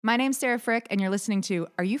My name's Sarah Frick, and you're listening to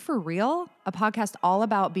Are You For Real? A podcast all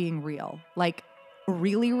about being real. Like,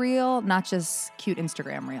 really real, not just cute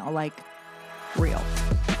Instagram real. Like, real.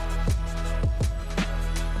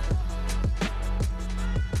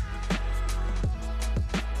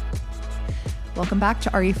 Welcome back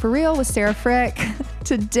to Are You For Real with Sarah Frick.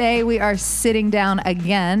 Today we are sitting down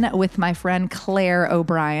again with my friend Claire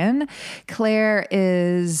O'Brien. Claire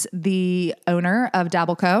is the owner of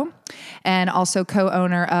Dabble Co. and also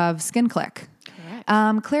co-owner of SkinClick.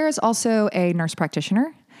 Correct. Claire is also a nurse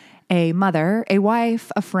practitioner, a mother, a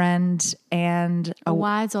wife, a friend, and a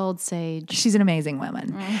wise old sage. She's an amazing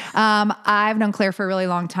woman. I've known Claire for a really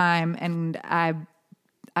long time, and I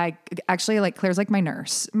actually, like, Claire's like my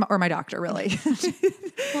nurse or my doctor, really.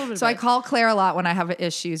 So I call Claire a lot when I have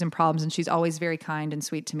issues and problems, and she's always very kind and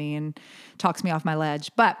sweet to me and talks me off my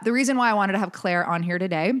ledge. But the reason why I wanted to have Claire on here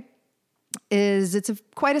today is it's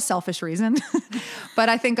quite a selfish reason, but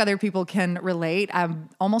I think other people can relate. I'm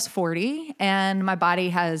almost 40 and my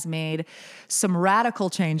body has made some radical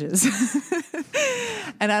changes.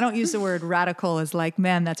 And I don't use the word radical as like,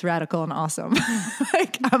 man, that's radical and awesome.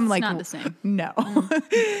 I'm like, not the same. No.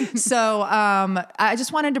 So I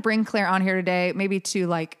just wanted to bring Claire on here today, maybe to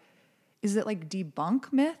like, is it like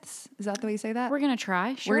debunk myths? Is that the way you say that? We're going to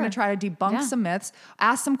try. Sure. We're going to try to debunk some myths,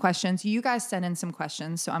 ask some questions. You guys sent in some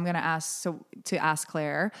questions, so I'm going to ask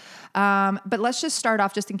Claire. But let's just start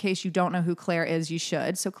off, just in case you don't know who Claire is, you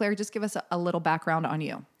should. So Claire, just give us a little background on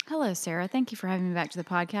you. Hello, Sarah. Thank you for having me back to the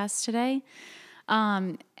podcast today.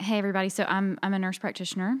 Hey, everybody. So I'm a nurse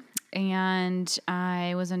practitioner, and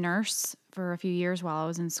I was a nurse for a few years while I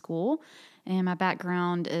was in school. And my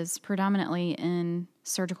background is predominantly in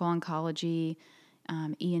surgical oncology,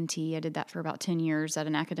 ENT. I did that for about 10 years at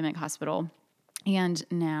an academic hospital. And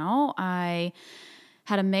now I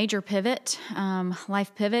had a major pivot,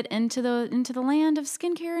 life pivot into the land of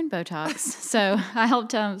skincare and Botox. So I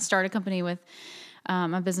helped start a company with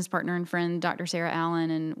my business partner and friend, Dr. Sarah Allen,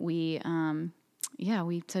 and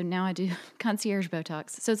so now I do concierge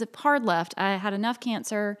Botox. So it's a hard left. I had enough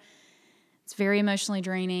cancer. It's very emotionally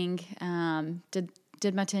draining.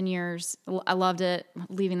 Did my 10 years. I loved it.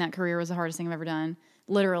 Leaving that career was the hardest thing I've ever done,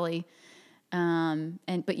 literally.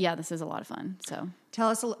 But yeah, this is a lot of fun. So tell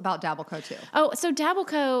us about Dabble Co. too. Oh, so Dabble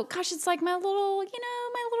Co. Gosh, it's like my little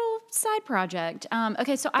side project.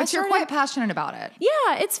 Okay, so you're quite passionate about it.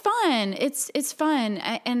 Yeah, it's fun. It's fun,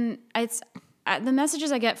 and it's. The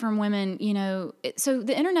messages I get from women, so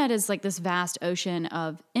the internet is like this vast ocean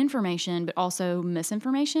of information, but also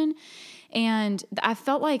misinformation. And I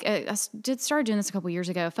felt like I started doing this a couple years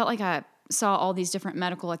ago. I felt like I saw all these different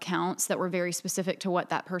medical accounts that were very specific to what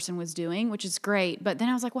that person was doing, which is great. But then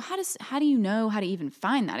I was like, well, how do you know how to even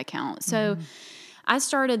find that account? So I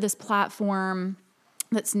started this platform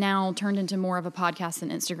that's now turned into more of a podcast than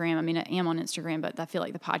Instagram. I mean, I am on Instagram, but I feel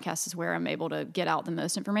like the podcast is where I'm able to get out the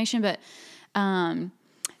most information. But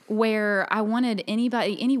where I wanted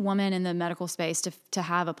any woman in the medical space to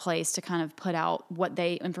have a place to kind of put out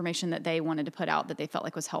information that they wanted to put out that they felt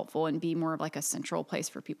like was helpful and be more of like a central place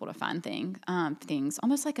for people to find things,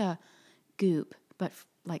 almost like a Goop, but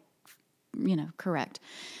like, correct.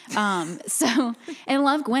 And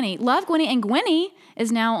Love Gwenny, and Gwenny is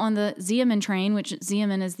now on the Xeomin train, which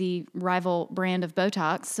Xeomin is the rival brand of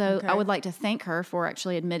Botox. So okay. I would like to thank her for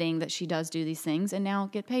actually admitting that she does do these things and now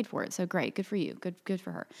get paid for it. So great. Good for you. Good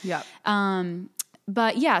for her. Yeah.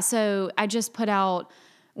 But yeah, so I just put out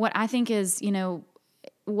what I think is,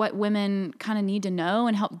 what women kind of need to know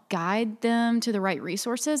and help guide them to the right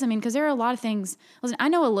resources. I mean, because there are a lot of things. Listen, I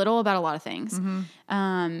know a little about a lot of things. Mm-hmm.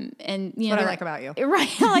 And that's what I like about you.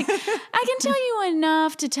 Right. Like, I can tell you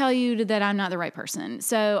enough to tell you that I'm not the right person.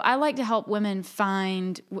 So I like to help women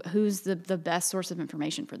find who's the best source of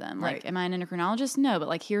information for them. Like, am I an endocrinologist? No, but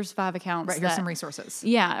like, here's 5 accounts. Right. Here's some resources.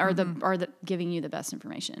 Yeah. Are the giving you the best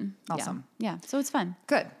information. Awesome. Yeah. So it's fun.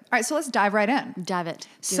 Good. All right. So let's dive right in. Dive it.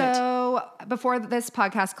 Before this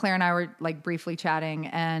podcast, Claire and I were like briefly chatting,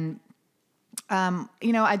 and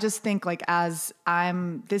I just think like as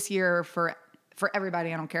I'm this year for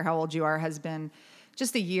everybody, I don't care how old you are, has been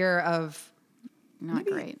just a year of not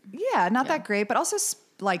great. Yeah, not that great, but also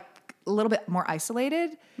like a little bit more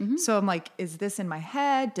isolated. Mm-hmm. So I'm like, is this in my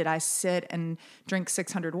head? Did I sit and drink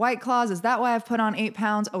 600 White Claws? Is that why I've put on 8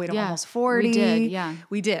 pounds? Oh wait, I'm almost 40. We did. Yeah,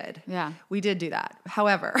 we did. Yeah, we did do that.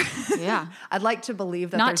 However, I'd like to believe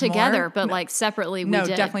that not there's together, more. but like separately. We no,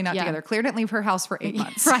 did. Definitely not together. Claire didn't leave her house for 8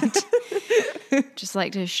 months. Right. Just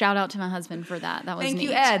like to shout out to my husband for that. That was Thank neat.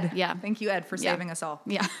 you, Ed. Yeah. Thank you, Ed, for saving us all.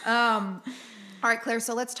 Yeah. All right, Claire.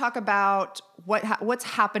 So let's talk about what's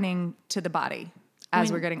happening to the body.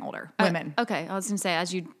 as we're getting older. Women. Okay, I was going to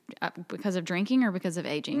say because of drinking or because of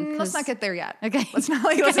aging. Let's not get there yet. Okay, let's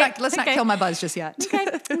not kill my buzz just yet.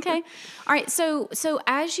 Okay. All right. So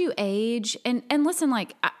as you age, and listen,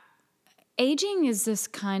 like aging is this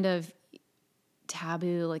kind of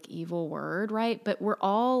taboo, like evil word, right? But we're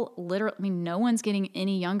all literally, I mean, no one's getting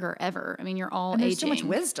any younger ever. I mean, you're all and there's aging. so much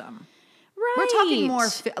wisdom. Right. We're talking more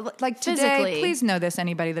like today. Physically. Please know this,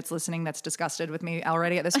 anybody that's listening that's disgusted with me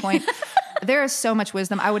already at this point. There is so much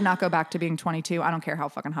wisdom. I would not go back to being 22. I don't care how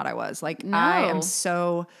fucking hot I was. Like I am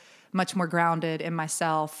so much more grounded in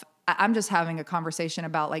myself. I'm just having a conversation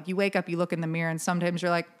about like you wake up, you look in the mirror, and sometimes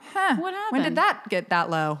you're like, what happened? When did that get that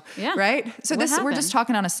low? Yeah. Right? So What we're happened? just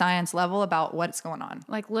talking on a science level about what's going on.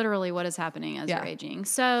 Like literally what is happening as you're aging.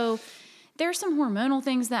 So there's some hormonal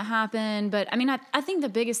things that happen, but I mean, I think the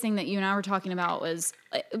biggest thing that you and I were talking about was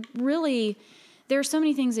really, there are so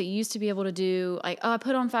many things that you used to be able to do. Like, I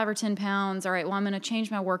put on 5 or 10 pounds. All right, well, I'm going to change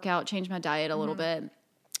my workout, change my diet a little bit.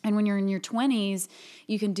 And when you're in your 20s,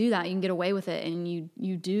 you can do that. You can get away with it, and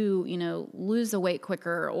you do, lose the weight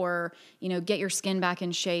quicker, or, get your skin back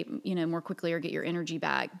in shape, more quickly, or get your energy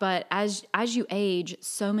back. But as you age,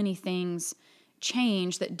 so many things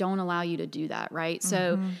change that don't allow you to do that, right?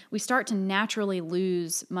 So we start to naturally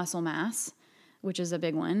lose muscle mass, which is a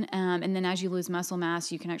big one. And then as you lose muscle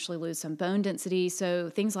mass, you can actually lose some bone density. So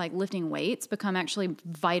things like lifting weights become actually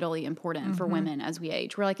vitally important for women as we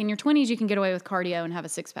age. We're like in your 20s, you can get away with cardio and have a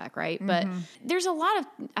six pack, right? But there's a lot of,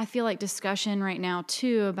 I feel like, discussion right now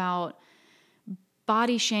too about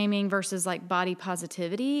body shaming versus like body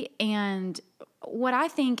positivity. And what I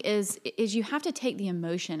think is you have to take the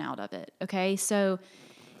emotion out of it. Okay. So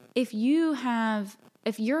if you're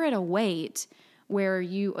at a weight where and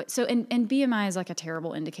BMI is like a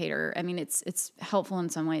terrible indicator. I mean, it's helpful in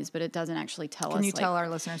some ways, but it doesn't actually tell us. Can you tell our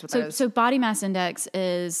listeners what that is? So body mass index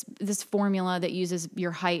is this formula that uses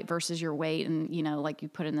your height versus your weight. And, like you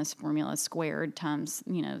put in this formula squared times,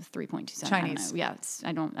 3.27. Chinese.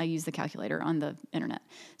 I use the calculator on the internet.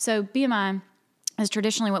 So BMI is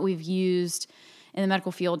traditionally what we've used in the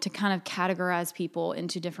medical field to kind of categorize people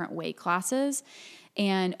into different weight classes.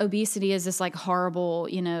 And obesity is this like horrible,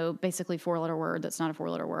 basically 4-letter word that's not a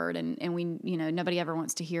 4-letter word. And we, nobody ever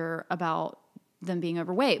wants to hear about them being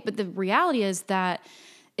overweight. But the reality is that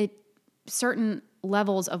certain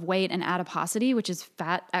levels of weight and adiposity, which is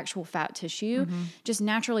actual fat tissue, just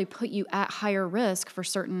naturally put you at higher risk for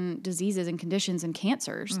certain diseases and conditions and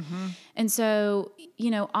cancers. And so,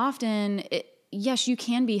 often yes, you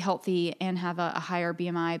can be healthy and have a higher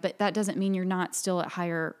BMI, but that doesn't mean you're not still at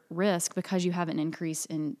higher risk because you have an increase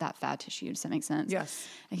in that fat tissue. Does that make sense? Yes.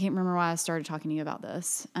 I can't remember why I started talking to you about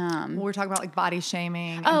this. Well, we're talking about like body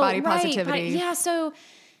shaming and body positivity. Yeah. So,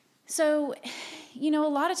 a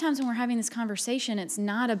lot of times when we're having this conversation, it's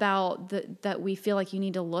not about that we feel like you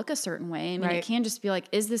need to look a certain way. I mean, It can just be like,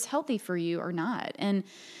 is this healthy for you or not? And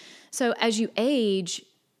so as you age,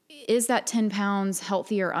 is that 10 pounds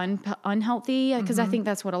healthy or unhealthy? Because I think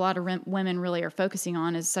that's what a lot of women really are focusing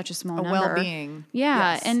on, is such a small number. Well-being.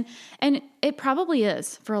 Yeah. Yes. And it probably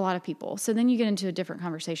is for a lot of people. So then you get into a different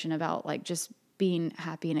conversation about like just being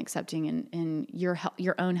happy and accepting in your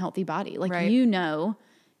own healthy body. Like,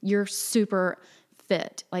 you're super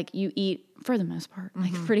fit. Like you eat, for the most part,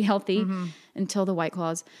 like pretty healthy until the White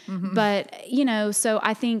Claws. But, so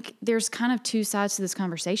I think there's kind of two sides to this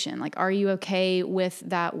conversation. Like, are you okay with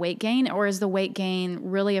that weight gain, or is the weight gain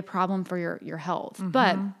really a problem for your health?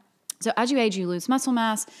 But so as you age, you lose muscle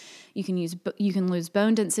mass. You can lose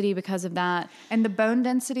bone density because of that. And the bone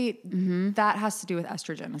density, that has to do with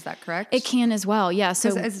estrogen. Is that correct? It can as well. Yeah.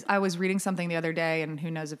 So as I was reading something the other day, and who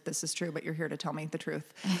knows if this is true, but you're here to tell me the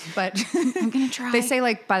truth. But I'm going to try. They say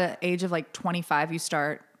like by the age of like 25, you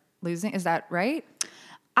start losing. Is that right?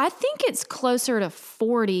 I think it's closer to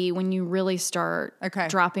 40 when you really start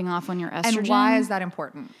dropping off on your estrogen. And why is that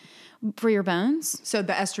important? For your bones? So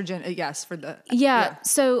the estrogen, yes, for the... Yeah.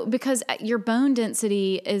 So because your bone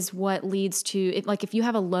density is what leads to, like if you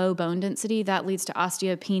have a low bone density, that leads to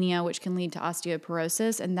osteopenia, which can lead to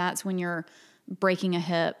osteoporosis. And that's when you're breaking a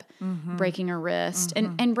hip, breaking a wrist.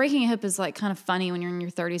 And breaking a hip is like kind of funny when you're in your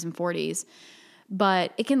 30s and 40s.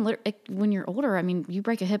 But it can, when you're older, I mean, you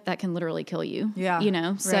break a hip, that can literally kill you. Yeah.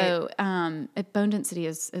 So bone density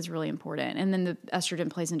is really important. And then the estrogen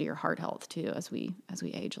plays into your heart health too as we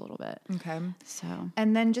age a little bit. Okay. So.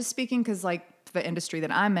 And then just speaking, because like the industry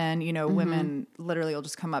that I'm in, women literally will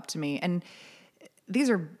just come up to me. And these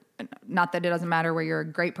are, not that it doesn't matter where you're a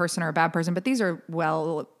great person or a bad person, but these are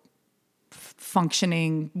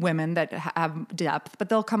functioning women that have depth, but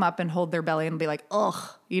they'll come up and hold their belly and be like, ugh,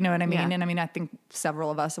 you know what I mean? Yeah. And I mean, I think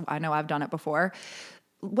several of us, I know I've done it before.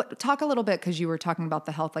 talk a little bit, because you were talking about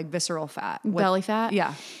the health, like visceral fat. Belly fat?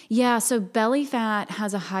 Yeah. Yeah. So belly fat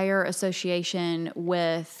has a higher association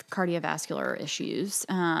with cardiovascular issues.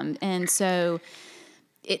 And so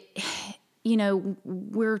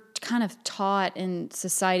we're kind of taught in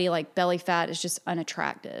society like belly fat is just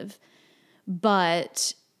unattractive.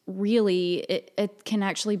 But really it can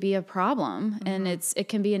actually be a problem, and it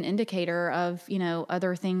can be an indicator of,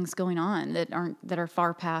 other things going on that are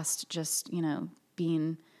far past just,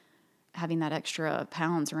 having that extra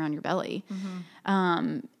pounds around your belly.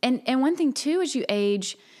 And one thing too, as you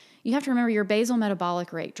age, you have to remember your basal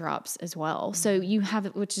metabolic rate drops as well. So you have,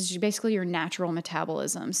 which is basically your natural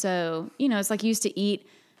metabolism. So, it's like you used to eat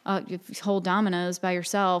whole Domino's by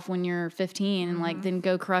yourself when you're 15 and like then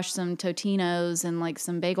go crush some Totino's and like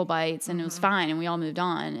some bagel bites, and it was fine, and we all moved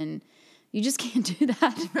on. And you just can't do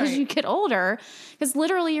that as you get older, because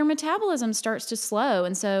literally your metabolism starts to slow.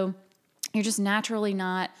 And so you're just naturally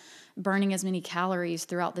not burning as many calories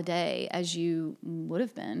throughout the day as you would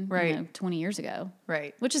have been 20 years ago.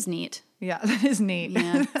 Right. Which is neat. Yeah, that is neat.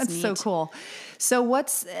 Yeah, that's neat. So cool. So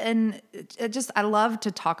I love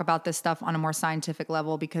to talk about this stuff on a more scientific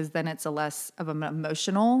level, because then it's a less of an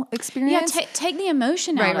emotional experience. Yeah, take the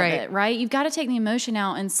emotion out of it, right? You've got to take the emotion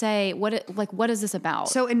out and say, what is this about?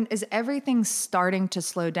 So is everything starting to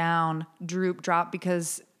slow down, drop,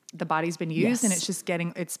 because the body's been used and it's just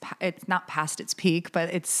it's not past its peak,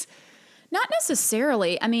 but it's... Not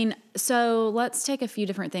necessarily. I mean, so let's take a few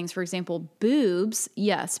different things. For example, boobs,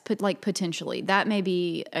 yes, potentially. That may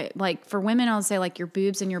be, like for women, I'll say like your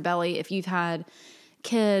boobs and your belly, if you've had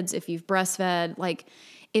kids, if you've breastfed, like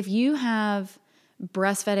if you have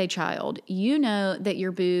breastfed a child, you know that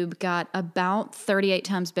your boob got about 38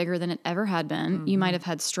 times bigger than it ever had been. You might have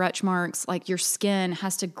had stretch marks, like your skin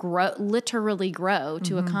has to literally grow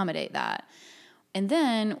to accommodate that. And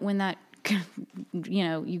then when that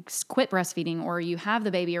you quit breastfeeding or you have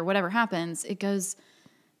the baby or whatever happens, it goes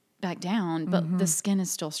back down, but the skin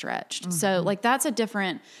is still stretched. So like that's a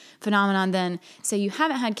different phenomenon than say you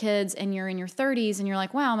haven't had kids and you're in your 30s and you're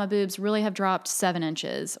like, wow, my boobs really have dropped 7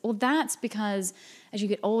 inches. Well, that's because as you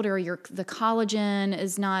get older, the collagen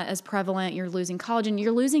is not as prevalent. You're losing collagen.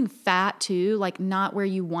 You're losing fat too, like not where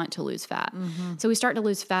you want to lose fat. So we start to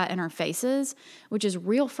lose fat in our faces, which is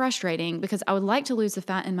real frustrating, because I would like to lose the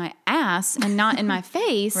fat in my ass and not in my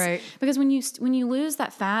face. Right. Because when you lose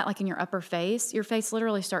that fat, like in your upper face, your face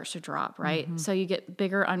literally starts to drop, right? So you get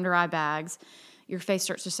bigger under eye bags. Your face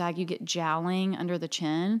starts to sag. You get jowling under the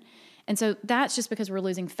chin. And so that's just because we're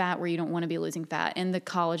losing fat where you don't want to be losing fat, and the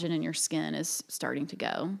collagen in your skin is starting to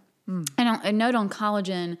go. And a note on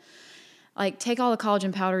collagen, like take all the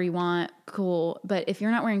collagen powder you want, cool. But if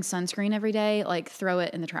you're not wearing sunscreen every day, like throw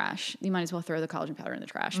it in the trash. You might as well throw the collagen powder in the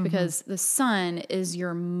trash, because the sun is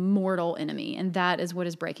your mortal enemy, and that is what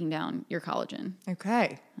is breaking down your collagen.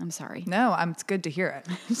 Okay. I'm sorry. No, it's good to hear it.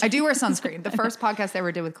 I do wear sunscreen. The first podcast I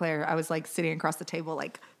ever did with Claire, I was like sitting across the table,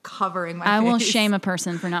 like covering my face. I will shame a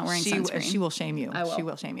person for not wearing sunscreen. She will shame you. I will. She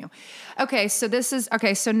will shame you. Okay. So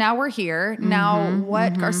now we're here. Now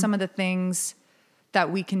what are some of the things that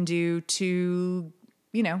we can do to,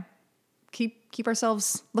 keep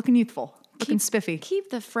ourselves looking youthful, looking spiffy? Keep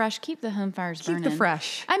the home fires burning. Keep the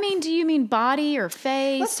fresh. I mean, do you mean body or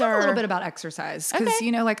face? Let's talk a little bit about exercise, because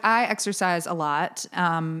I exercise a lot,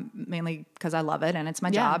 mainly because I love it and it's my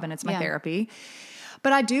job and it's my therapy.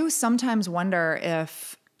 But I do sometimes wonder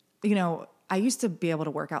if, I used to be able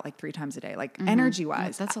to work out like 3 times a day, like energy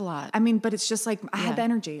wise. That's a lot. I mean, but it's just like I had the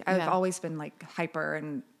energy. I've always been like hyper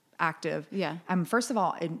and active. Yeah. First of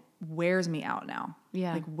all, it wears me out now.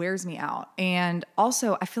 Yeah. Like wears me out. And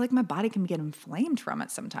also I feel like my body can get inflamed from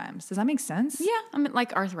it sometimes. Does that make sense? Yeah. I mean,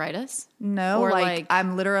 like arthritis. No, or like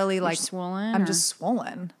I'm literally like swollen. I'm just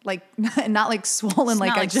swollen. Like not like swollen,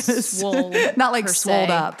 like I just swole not like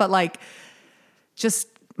swolled up, but like just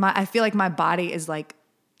I feel like my body is like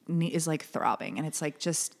throbbing, and it's like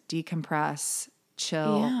just decompress,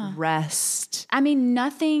 chill, rest. I mean,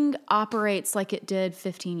 nothing operates like it did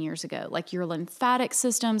 15 years ago. Like your lymphatic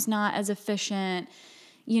system's not as efficient.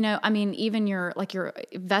 I mean, even your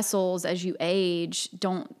vessels as you age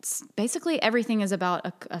basically everything is about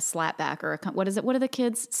a slapback or what is it? What do the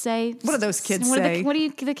kids say? What do those kids say? What are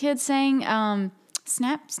the kids saying?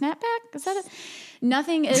 Snapback? Is that it?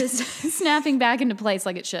 Nothing is snapping back into place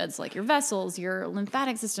like it should. It's like your vessels, your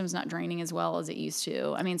lymphatic system's not draining as well as it used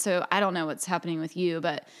to. I mean, so I don't know what's happening with you,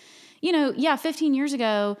 but 15 years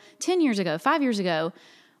ago, 10 years ago, 5 years ago,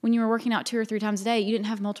 when you were working out 2 or 3 times a day, you didn't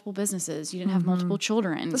have multiple businesses. You didn't have multiple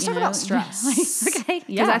children. Let's talk about stress. Okay.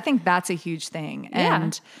 Because I think that's a huge thing.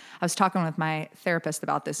 And I was talking with my therapist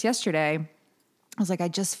about this yesterday. I was like, I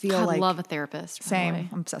just feel I like love a therapist. same.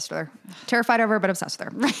 I'm obsessed with her. Terrified of her, but obsessed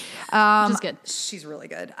with her. Which is good. She's really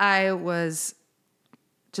good. I was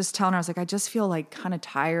just telling her, I was like, I just feel like kind of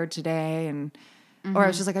tired today. And, or I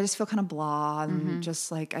was just like, I just feel kind of blah. And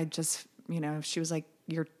just like, she was like,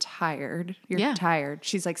 you're tired. You're tired.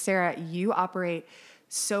 She's like, Sarah, you operate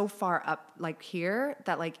so far up like here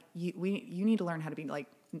that like you need to learn how to be like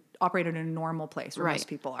operate in a normal place where most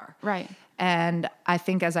people are. Right. And I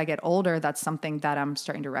think as I get older, that's something that I'm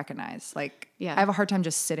starting to recognize. Like, I have a hard time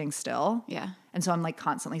just sitting still. Yeah. And so I'm like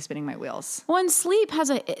constantly spinning my wheels. Well, and sleep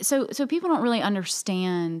has so people don't really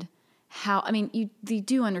understand how, I mean, they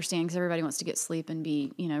do understand because everybody wants to get sleep and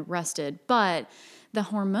be, rested, but the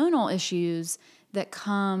hormonal issues that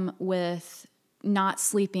come with not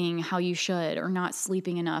sleeping how you should, or not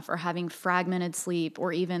sleeping enough, or having fragmented sleep,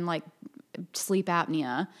 or even like sleep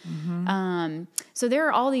apnea. So there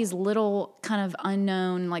are all these little kind of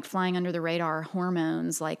unknown, like flying under the radar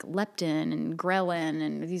hormones like leptin and ghrelin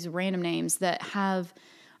and these random names that have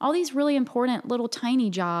all these really important little tiny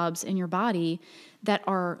jobs in your body that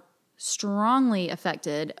are strongly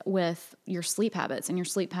affected with your sleep habits and your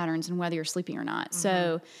sleep patterns and whether you're sleeping or not.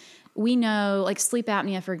 So we know, like sleep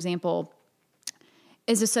apnea, for example,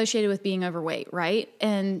 is associated with being overweight, right?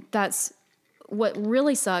 And that's what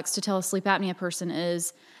really sucks to tell a sleep apnea person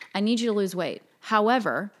is, I need you to lose weight.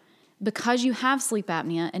 However, because you have sleep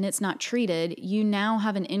apnea and it's not treated, you now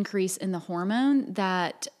have an increase in the hormone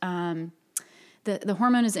that the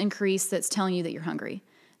hormone is increased that's telling you that you're hungry.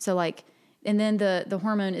 So like, and then the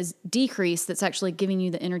hormone is decreased that's actually giving you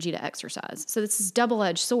the energy to exercise. So this is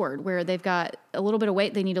double-edged sword where they've got a little bit of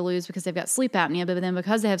weight they need to lose because they've got sleep apnea, but then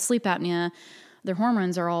because they have sleep apnea, their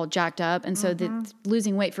hormones are all jacked up. And so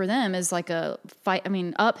losing weight for them is like a fight. I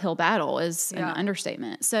mean, uphill battle is an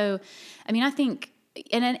understatement. So, I mean, I think,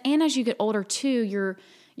 and as you get older too, your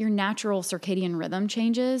natural circadian rhythm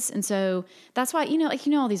changes. And so that's why,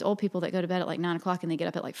 all these old people that go to bed at like 9:00 and they get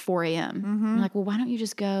up at like 4 a.m. You're like, well, why don't you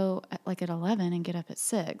just go at 11 and get up at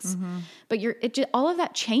 6? But all of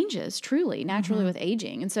that changes truly, naturally with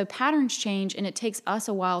aging. And so patterns change, and it takes us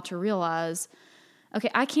a while to realize, okay,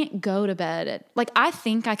 I can't go to bed I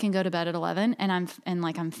think I can go to bed at 11 and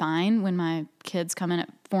I'm fine when my kids come in at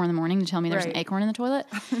 4 a.m. to tell me there's an acorn in the toilet.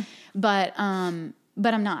 But I'm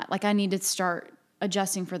not. Like, I need to start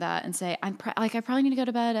adjusting for that and say, I probably need to go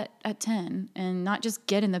to bed at 10 and not just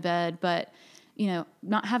get in the bed, but I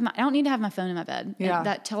don't need to have my phone in my bed. Yeah.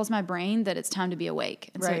 That tells my brain that it's time to be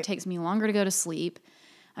awake. And so it takes me longer to go to sleep.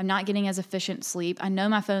 I'm not getting as efficient sleep. I know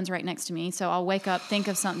my phone's right next to me. So I'll wake up, think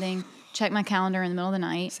of something, check my calendar in the middle of the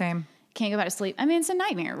night. Same. Can't go back to sleep. I mean, it's a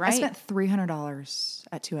nightmare, right? I spent $300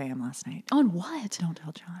 at 2 a.m. last night. On what? Don't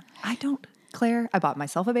tell John. I don't. Claire, I bought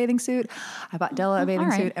myself a bathing suit. I bought Della a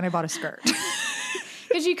bathing suit, and I bought a skirt.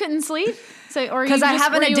 Because you couldn't sleep? Because I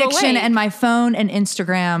have an addiction, and my phone and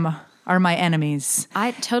Instagram are my enemies.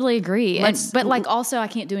 I totally agree. But also I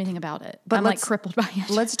can't do anything about it. But I'm like crippled by it.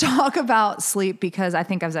 Let's talk about sleep, because I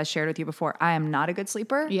think, as I shared with you before, I am not a good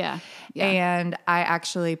sleeper. Yeah. And I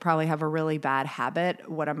actually probably have a really bad habit.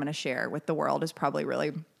 What I'm going to share with the world is probably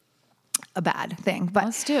really a bad thing. But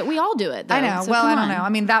let's do it. We all do it, though. I know. So I don't know. I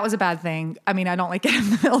mean, that was a bad thing. I mean, I don't like get in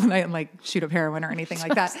the middle of the night and like shoot up heroin or anything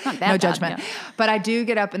like that. No judgment. Yeah. But I do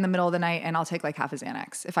get up in the middle of the night and I'll take like half a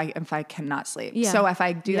Xanax if I cannot sleep. Yeah. So if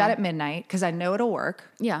I do that at midnight, because I know it'll work.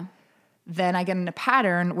 Yeah. Then I get in a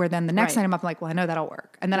pattern where then the next night I'm up, I'm like, well, I know that'll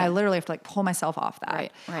work. And then I literally have to like pull myself off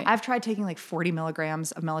that. Right. I've tried taking like 40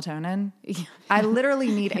 milligrams of melatonin. Yeah. I literally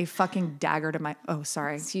need a fucking dagger to my,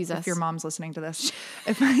 sorry. Excuse us. If your mom's listening to this.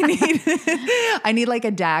 If I need like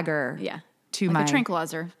a dagger. Yeah. To like my a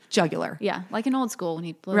tranquilizer. Jugular. Yeah. Like in old school when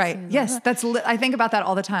he blows. Right. Yes. I think about that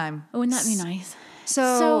all the time. Oh, wouldn't that be nice?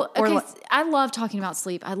 So I love talking about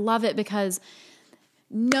sleep. I love it because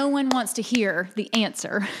no one wants to hear the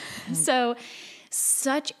answer. So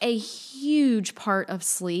such a huge part of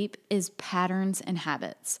sleep is patterns and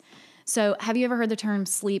habits. So have you ever heard the term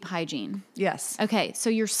sleep hygiene? Yes. Okay. So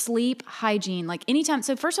your sleep hygiene, like anytime.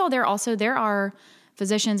 So first of all, there are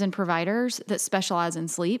physicians and providers that specialize in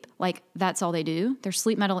sleep. Like that's all they do.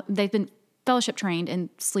 They've been fellowship trained in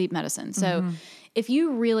sleep medicine. So if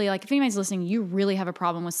you really if anybody's listening, you really have a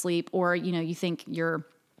problem with sleep, or, you think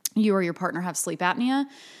you or your partner have sleep apnea.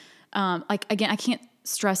 Again, I can't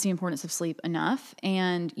stress the importance of sleep enough.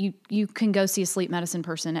 And you can go see a sleep medicine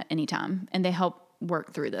person at any time, and they help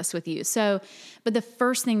work through this with you. So, but the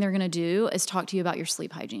first thing they're going to do is talk to you about your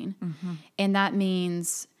sleep hygiene. And that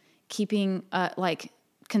means keeping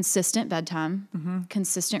consistent bedtime,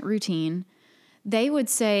 consistent routine. They would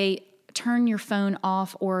say turn your phone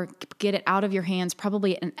off or get it out of your hands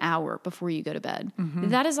probably an hour before you go to bed.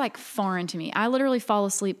 That is like foreign to me. I literally fall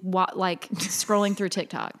asleep like scrolling through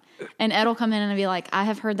TikTok. And Ed will come in and be like, I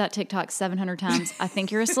have heard that TikTok 700 times. I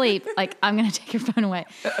think you're asleep. Like, I'm going to take your phone away.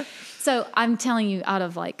 So I'm telling you out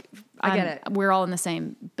of like, I get it. We're all in the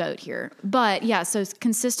same boat here. But yeah, so it's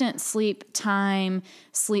consistent sleep time,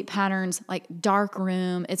 sleep patterns, like dark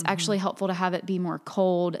room. It's actually helpful to have it be more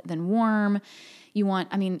cold than warm. You want,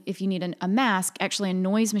 I mean, if you need a mask, actually a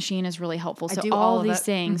noise machine is really helpful. So all of these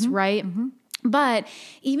things, right? But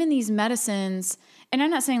even these medicines, and I'm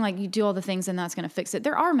not saying like you do all the things and that's going to fix it.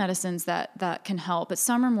 There are medicines that can help, but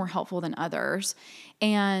some are more helpful than others.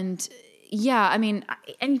 And yeah, I mean,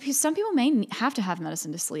 and some people may have to have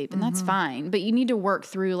medicine to sleep, and that's fine. But you need to work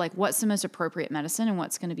through like what's the most appropriate medicine and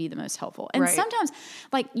what's going to be the most helpful. And sometimes,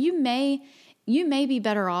 like you may be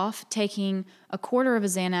better off taking a quarter of a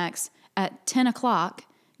Xanax at 10 o'clock,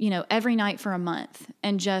 every night for a month,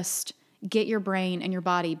 and just get your brain and your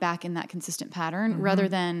body back in that consistent pattern rather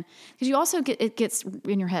than, because you also it gets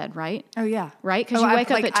in your head, right? Oh yeah. Right? Because you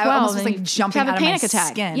wake up at 12 I almost was and like jumping have a out panic of my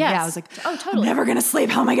attack. skin. Yes. Yeah, I was like, oh, totally. I'm never going to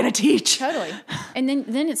sleep. How am I going to teach? Totally. And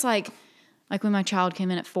then it's like when my child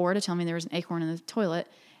came in at 4 to tell me there was an acorn in the toilet.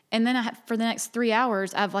 And then for the next 3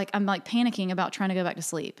 hours, I'm panicking about trying to go back to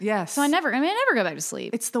sleep. Yes. So I never go back to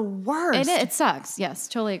sleep. It's the worst. It sucks. Yes,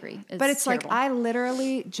 totally agree. But it's terrible.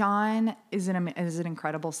 like, John is an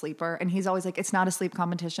incredible sleeper. And he's always like, it's not a sleep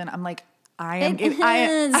competition. I'm like, I'm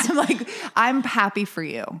like, I'm happy for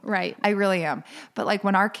you. Right. I really am. But like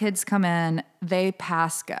when our kids come in, they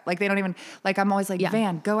pass go. Like they don't even, like I'm always like,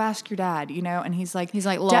 Van, go ask your dad, and he's like,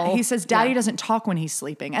 lol. He says, Daddy doesn't talk when he's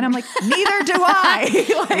sleeping. And I'm like, neither do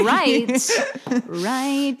I.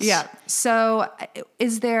 Right. Yeah. So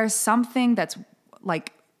is there something that's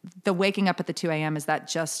like the waking up at the 2 a.m. Is that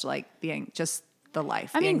just like the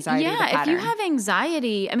life, the anxiety, the pattern? If you have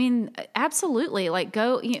anxiety, I mean, absolutely. Like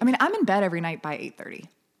go. I mean, I'm in bed every night by 8:30.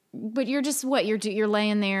 But you're just you're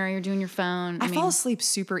laying there, you're doing your phone. I fall asleep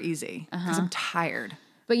super easy because I'm tired.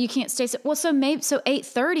 But you can't stay. Well, so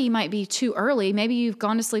 8:30 might be too early. Maybe you've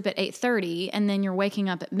gone to sleep at 8:30 and then you're waking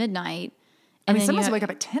up at midnight. I mean, sometimes I wake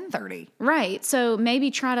up at 10:30. Right. So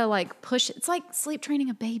maybe try to like push. It's like sleep training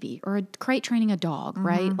a baby or a crate training a dog,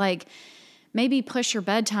 right? Like maybe push your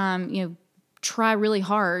bedtime, try really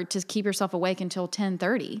hard to keep yourself awake until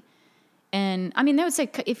 10:30. And I mean, they would say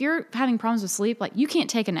if you're having problems with sleep, like you can't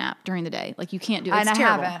take a nap during the day. Like you can't do it. It's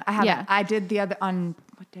terrible. I haven't. Yeah. I did on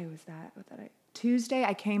what day was that? Tuesday,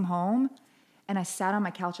 I came home and I sat on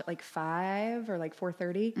my couch at like 5 or like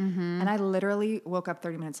 4:30. And I literally woke up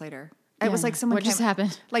 30 minutes later. It was like someone What just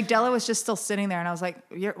happened? Like Della was just still sitting there and I was like,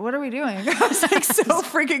 what are we doing? I was like so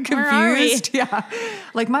freaking confused. Where are we? Yeah.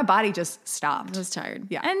 Like my body just stopped. I was tired.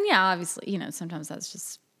 Yeah. And obviously, sometimes that's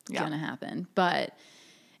just going to happen. But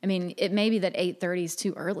I mean, it may be that 8:30 is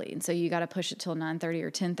too early. And so you got to push it till 9:30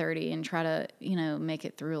 or 10:30 and try to, make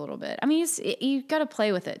it through a little bit. I mean, you got to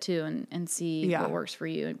play with it too and see what works for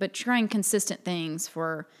you. But trying consistent things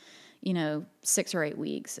for, 6 or 8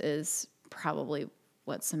 weeks is probably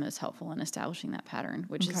what's the most helpful in establishing that pattern,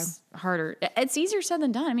 which is harder. It's easier said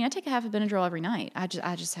than done. I mean, I take a half a Benadryl every night. I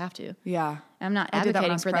just have to. Yeah. I'm not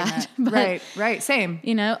advocating for that. But, right. Same.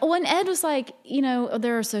 When Ed was like,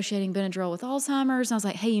 they're associating Benadryl with Alzheimer's. And I was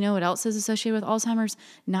like, hey, you know what else is associated with Alzheimer's?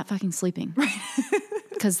 Not fucking sleeping. Right.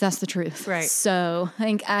 Because that's the truth. Right. So I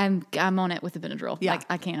think I'm on it with the Benadryl. Yeah. Like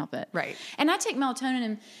I can't help it. Right. And I take melatonin.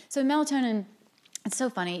 And so melatonin, it's so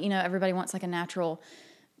funny. Everybody wants like a natural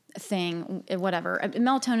thing, whatever.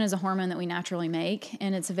 Melatonin is a hormone that we naturally make,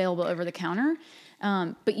 and it's available over the counter.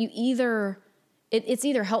 But it's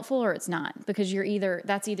either helpful or it's not, because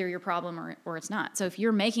that's either your problem or it's not. So if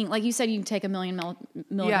you're making, like you said, you can take 1 million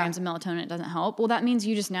milligrams of melatonin, it doesn't help. Well, that means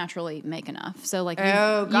you just naturally make enough. So like,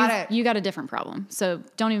 you got a different problem. So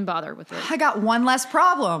don't even bother with it. I got one less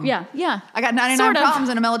problem. Yeah. I got 99 problems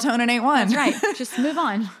and a melatonin ain't one. That's right. Just move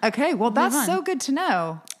on. Okay. Well, that's so good to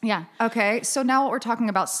know. Yeah. Okay. So now what we're talking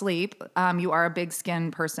about sleep. You are a big skin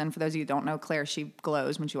person. For those of you who don't know, Claire, she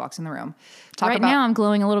glows when she walks in the room. Now I'm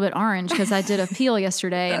glowing a little bit orange because I did a peel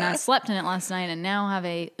yesterday and I slept in it last night and now have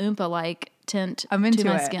a Oompa-like tint to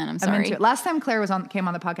my skin. I'm sorry. into it. Last time Claire came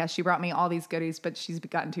on the podcast, she brought me all these goodies, but she's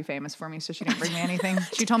gotten too famous for me, so she didn't bring me anything.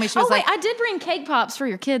 She told me she was like... I did bring cake pops for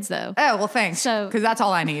your kids, though. Oh, well, thanks. Because that's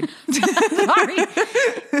all I need. Sorry.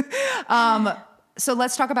 So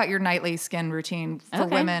let's talk about your nightly skin routine for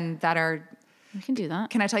women that are... We can do that.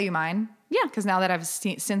 Can I tell you mine? Yeah. Because now that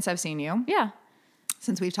since I've seen you... Yeah.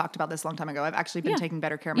 Since we've talked about this a long time ago, I've actually been taking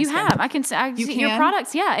better care of my skin. You have. I can see your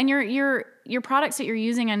products. Yeah. And your products that you're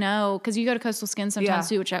using, I know, because you go to Coastal Skin sometimes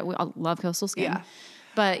too, which I love Coastal Skin.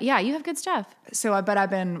 But yeah, you have good stuff.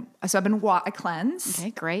 I cleanse.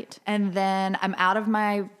 Okay, great. And then I'm out of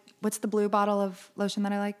my, what's the blue bottle of lotion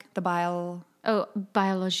that I like? The Bile. Oh,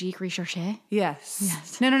 Biologique Recherché?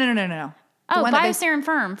 Yes. No. Oh, Bioserum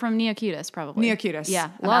Firm from Neocutis, probably. Neocutis. Yeah,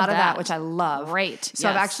 I'm out of that, which I love. Great. So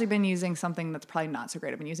I've actually been using something that's probably not so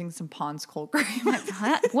great. I've been using some Pond's cold cream.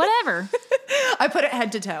 Whatever. I put it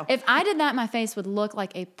head to toe. If I did that, my face would look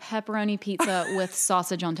like a pepperoni pizza with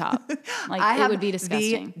sausage on top. Like, it would be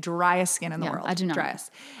disgusting. The driest skin in the world. I do not.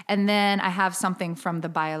 Driest. And then I have something from the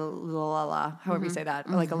Biolala, however you say that,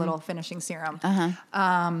 like a little finishing serum.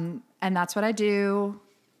 And that's what I do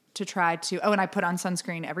to try to, and I put on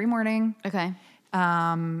sunscreen every morning. Okay.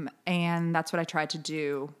 And that's what I try to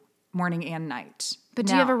do morning and night. But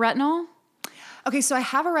do you have a retinol? Okay, so I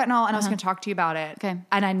have a retinol, and I was going to talk to you about it. Okay.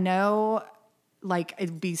 And I know, like,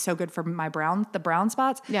 it'd be so good for the brown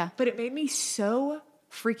spots. Yeah. But it made me so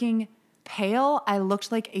freaking pale. I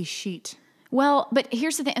looked like a sheet. Well, but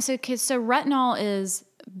here's the thing. So retinol is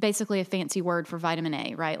basically a fancy word for vitamin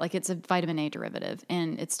A, right? Like, it's a vitamin A derivative,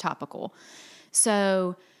 and it's topical.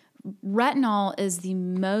 So retinol is the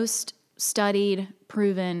most studied,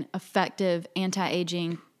 proven, effective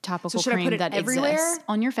anti-aging topical cream that everywhere? Exists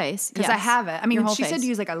on your face. Because I have it. I mean, she said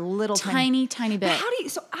use like a little tiny bit.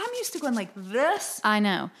 So I'm used to going like this. I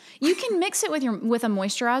know. You can mix it with a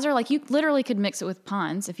moisturizer. Like, you literally could mix it with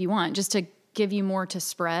Pond's if you want, just to give you more to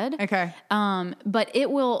spread. Okay. But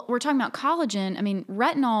we're talking about collagen. I mean,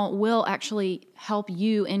 retinol will actually help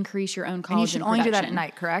you increase your own collagen. And you should only production. do that at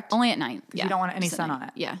night, correct? Only at night. Yeah. You don't want any sun on it.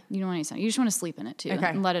 Yeah. You don't want any sun. You just want to sleep in it too. Okay.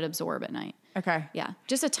 And let it absorb at night. Okay. Yeah.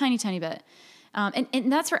 Just a tiny bit.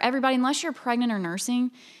 And that's for everybody, unless you're pregnant or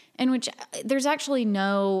nursing, in which there's actually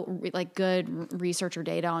no like good research or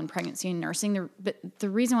data on pregnancy and nursing. But the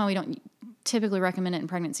reason why we don't typically recommend it in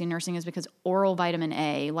pregnancy and nursing is because oral vitamin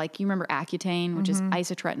A, like you remember Accutane, which is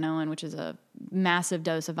isotretinoin, which is a massive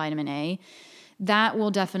dose of vitamin A, that will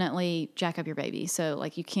definitely jack up your baby. So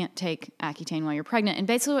like you can't take Accutane while you're pregnant. And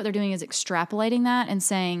basically what they're doing is extrapolating that and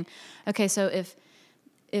saying, okay, so if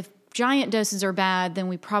giant doses are bad, then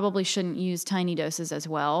we probably shouldn't use tiny doses as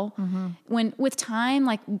well. When with time,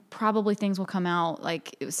 like probably things will come out.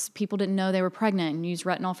 Like people didn't know they were pregnant and used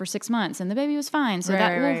retinol for 6 months, and the baby was fine.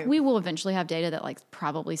 So we will eventually have data that like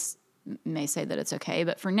probably may say that it's okay.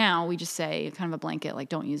 But for now, we just say kind of a blanket, like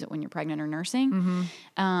don't use it when you're pregnant or nursing.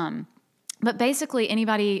 But basically,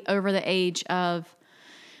 anybody over the age of,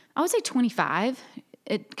 I would say 25.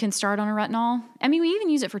 It can start on a retinol. I mean, we even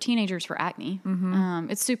use it for teenagers for acne.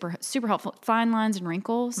 It's super helpful. Fine lines and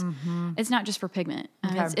wrinkles. It's not just for pigment.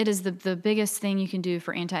 It is the biggest thing you can do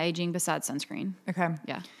for anti-aging besides sunscreen. Okay.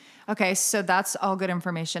 Yeah. Okay, so that's all good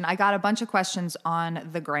information. I got a bunch of questions on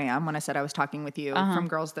the gram when I said I was talking with you from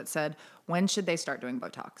girls that said, when should they start doing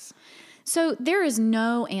Botox? So there is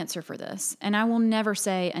no answer for this, and I will never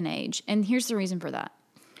say an age. And here's the reason for that.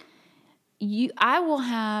 I will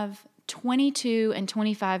have 22 and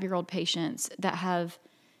 25-year-old patients that have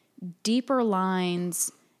deeper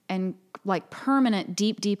lines and like permanent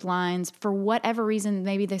deep lines for whatever reason.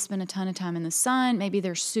 Maybe they spend a ton of time in the sun. Maybe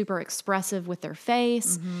they're super expressive with their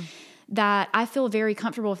face. That I feel very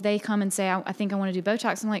comfortable if they come and say, I think I want to do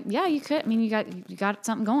Botox. I'm like, yeah, you could. I mean, you got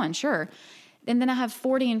something going, sure. And then I have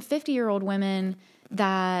 40 and 50-year-old women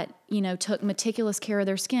that, took meticulous care of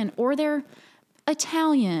their skin, or they're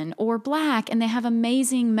Italian or Black, and they have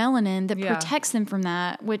amazing melanin that protects them from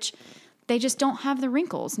that, which they just don't have the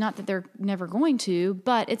wrinkles. Not that they're never going to,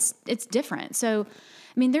 but it's different. So,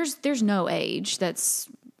 I mean, there's no age that's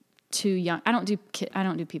too young. I don't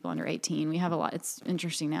do people under 18. We have a lot. It's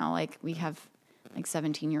interesting now. Like we have like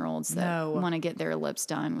 17-year-olds that want to get their lips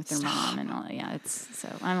done with their mom and all that. Yeah, so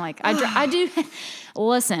I'm like, I do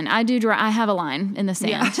listen, I have a line in the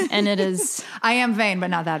sand and it is, I am vain, but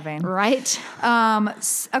not that vain. Right.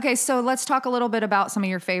 Okay. So let's talk a little bit about some of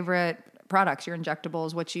your favorite products, your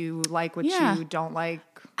injectables, what you like, what you don't like.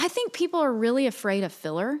 I think people are really afraid of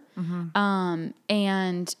filler.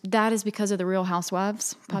 And that is because of the Real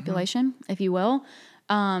Housewives population, if you will.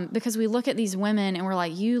 Because we look at these women and we're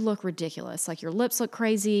like, you look ridiculous. Like your lips look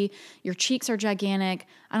crazy. Your cheeks are gigantic.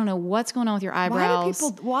 I don't know what's going on with your eyebrows.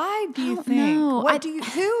 Why do you think? What do you,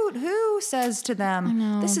 who says to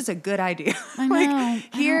them, this is a good idea? I know.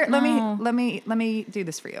 Here, let me do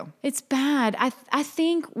this for you. It's bad. I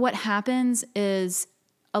think what happens is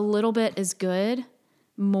a little bit is good.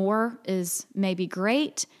 More is maybe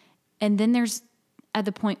great. And then there's at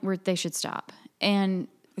the point where they should stop. And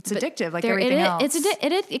it's addictive, like everything else.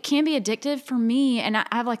 It can be addictive for me. And I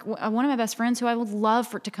have like one of my best friends who I would love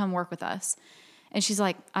to come work with us. And she's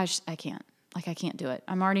like, I can't. like, I can't do it.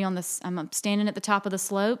 I'm already on this, I'm standing at the top of the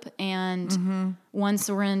slope and one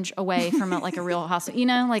syringe away from like a real hospital, you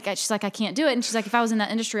know, like she's like, I can't do it. And she's like, if I was in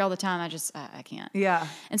that industry all the time, I can't. Yeah.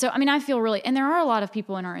 And so, I mean, I feel really, and there are a lot of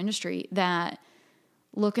people in our industry that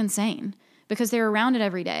look insane because they're around it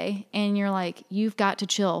every day. And you're like, you've got to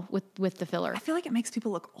chill with the filler. I feel like it makes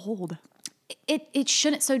people look old. It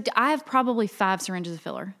shouldn't. So I have probably 5 syringes of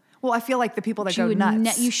filler. Well, I feel like the people that go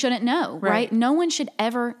nuts. You shouldn't know, right? No one should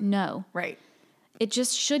ever know. Right. It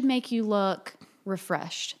just should make you look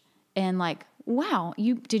refreshed and like, wow,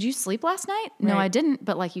 did you sleep last night? No, I didn't,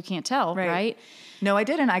 but like you can't tell, right? No, I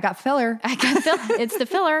didn't. I got filler. It's the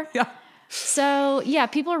filler. Yeah. So yeah,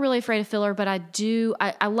 people are really afraid of filler, but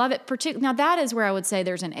I love it. Now that is where I would say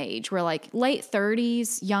there's an age where like late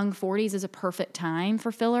 30s, young 40s is a perfect time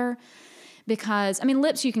for filler. Because, I mean,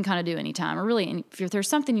 lips you can kind of do anytime. Or really, if there's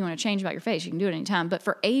something you want to change about your face, you can do it anytime. But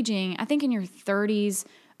for aging, I think in your 30s,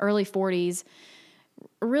 early 40s,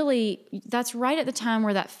 really, that's right at the time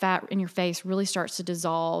where that fat in your face really starts to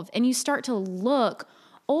dissolve. And you start to look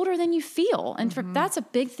older than you feel. And that's a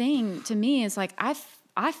big thing to me is like,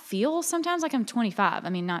 I feel sometimes like I'm 25. I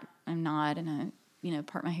mean, I'm not, and I,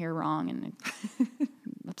 part my hair wrong and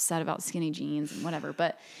upset about skinny jeans and whatever.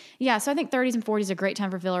 But yeah, so I think 30s and 40s is a great time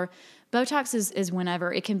for filler. Botox is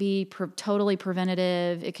whenever. It can be totally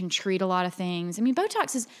preventative. It can treat a lot of things. I mean,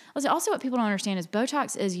 Botox is also what people don't understand is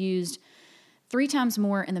Botox is used 3 times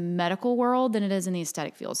more in the medical world than it is in the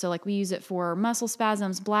aesthetic field. So like we use it for muscle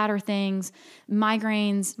spasms, bladder things,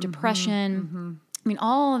 migraines, depression. I mean,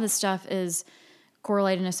 all of this stuff is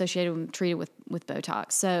correlated and associated and treated with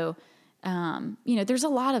Botox. So there's a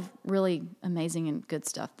lot of really amazing and good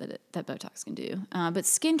stuff that Botox can do. But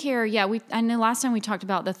skincare, yeah, I know last time we talked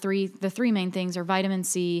about the three main things are vitamin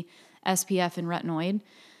C, SPF, and retinoid.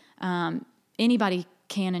 Anybody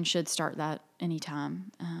can and should start that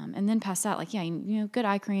anytime. And then past that, like, yeah, good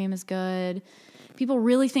eye cream is good. People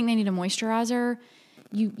really think they need a moisturizer.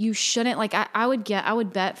 You shouldn't, like, I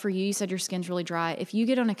would bet for you said your skin's really dry. If you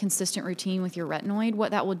get on a consistent routine with your retinoid,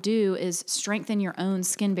 what that will do is strengthen your own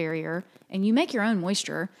skin barrier and you make your own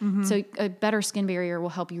moisture. So a better skin barrier will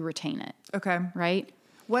help you retain it. Okay. Right?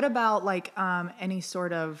 What about like any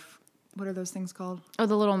sort of, what are those things called? Oh,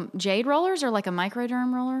 the little jade rollers or like a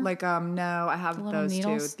microderm roller? Like, no, I have those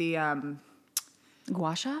needles? Too. The,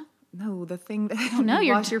 gua sha? No, the thing that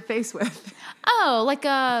you wash your face with. Oh, like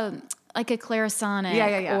a Clarisonic.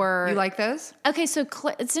 Yeah. Or, you like those? Okay, so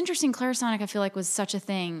it's interesting. Clarisonic, I feel like, was such a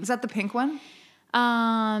thing. Is that the pink one?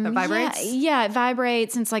 That vibrates? Yeah, it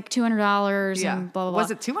vibrates and it's like $200 and blah, blah, blah.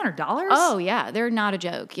 Was it $200? Oh, yeah. They're not a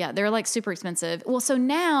joke. Yeah, they're like super expensive. Well, so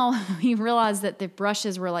now we realize that the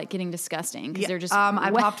brushes were like getting disgusting because they're just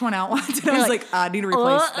I popped one out once and I was like, I need to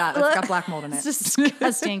replace that. It's got black mold in it. It's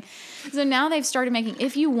disgusting. So now they've started making,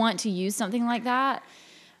 if you want to use something like that,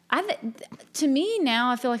 to me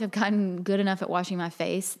now, I feel like I've gotten good enough at washing my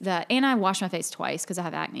face and I wash my face twice because I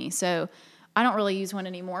have acne. So I don't really use one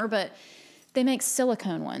anymore, but they make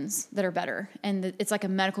silicone ones that are better. And it's like a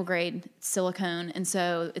medical grade silicone. And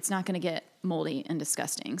so it's not going to get moldy and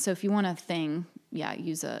disgusting. So if you want a thing,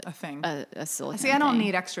 use a thing. A silicone. See, I don't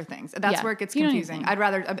need extra things. That's where it gets confusing. I'd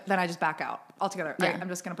rather, then I just back out altogether. Yeah. I'm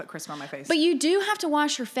just going to put crisp on my face. But you do have to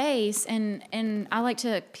wash your face. And I like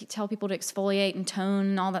to tell people to exfoliate and tone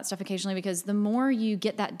and all that stuff occasionally because the more you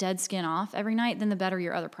get that dead skin off every night, then the better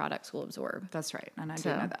your other products will absorb. That's right. And I do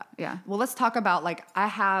know that. Yeah. Well, let's talk about, like, I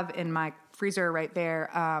have in my freezer right there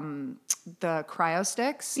the cryo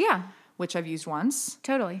sticks. Yeah. Which I've used once.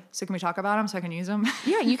 Totally. So can we talk about them so I can use them?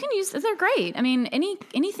 Yeah, you can use them. They're great. I mean,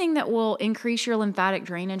 anything that will increase your lymphatic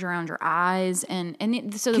drainage around your eyes so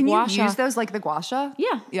the gua sha. Can you use those like the gua sha?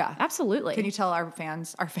 Yeah. Yeah. Absolutely. Can you tell our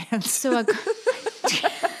fans? So can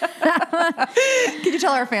you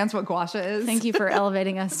tell our fans what gua sha is? Thank you for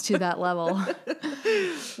elevating us to that level.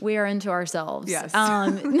 We are into ourselves. Yes.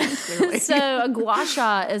 Clearly. So a gua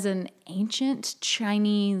sha is an ancient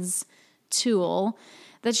Chinese tool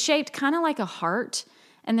that's shaped kind of like a heart,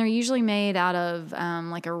 and they're usually made out of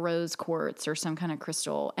like a rose quartz or some kind of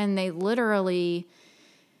crystal. And they literally,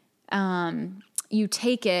 you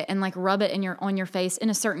take it and like rub it on your face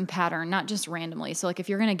in a certain pattern, not just randomly. So like if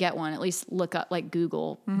you're gonna get one, at least look up like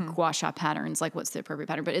Google gua sha patterns, like what's the appropriate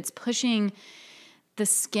pattern. But it's pushing the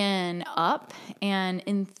skin up and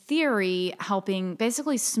in theory helping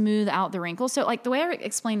basically smooth out the wrinkles. So like the way I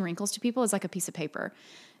explain wrinkles to people is like a piece of paper.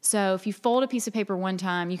 So if you fold a piece of paper one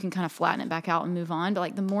time, you can kind of flatten it back out and move on. But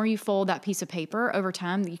like the more you fold that piece of paper over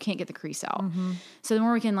time, you can't get the crease out. So the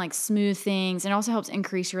more we can like smooth things, and it also helps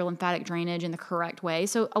increase your lymphatic drainage in the correct way.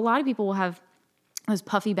 So a lot of people will have those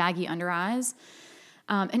puffy, baggy under eyes.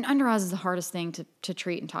 And under eyes is the hardest thing to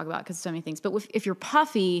treat and talk about because so many things. But if you're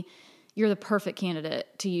puffy, you're the perfect candidate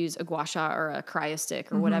to use a gua sha or a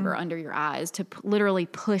cryostick or whatever under your eyes to literally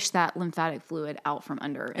push that lymphatic fluid out from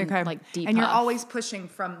under and like deep. And you're always pushing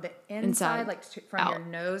from the inside like from out. your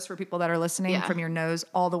nose for people that are listening, from your nose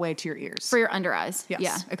all the way to your ears. For your under eyes. Yes.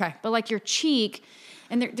 Yeah. Okay. But like your cheek,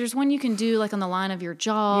 and there's one you can do like on the line of your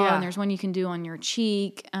jaw, and there's one you can do on your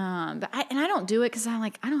cheek. But I don't do it because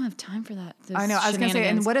I don't have time for that. I know. I was gonna say,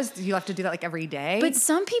 and do you have to do that like every day? But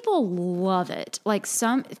some people love it. Like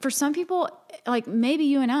for some people, like maybe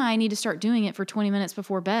you and I need to start doing it for 20 minutes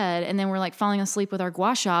before bed, and then we're like falling asleep with our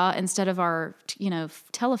gua sha instead of our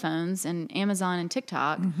telephones and Amazon and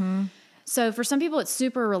TikTok. Mm-hmm. So for some people, it's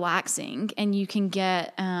super relaxing, and you can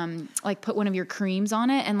get like put one of your creams on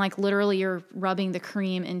it, and like literally you're rubbing the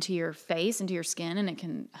cream into your face, into your skin, and it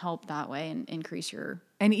can help that way and increase your.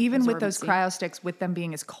 And even with those cryo sticks, with them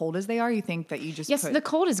being as cold as they are, you think that you just the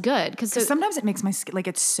cold is good because sometimes it makes my skin like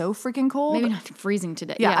it's so freaking cold. Maybe not freezing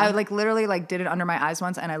today. Yeah, I like literally like did it under my eyes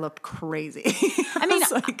once, and I looked crazy. I mean,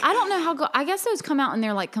 I don't know how. I guess those come out and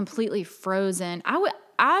they're like completely frozen.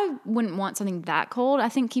 I wouldn't want something that cold. I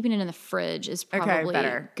think keeping it in the fridge is probably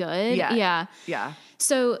better. Good. Yeah.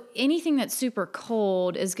 So anything that's super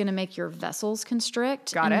cold is going to make your vessels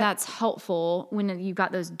constrict. Got it. And that's helpful when you've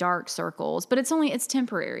got those dark circles, but it's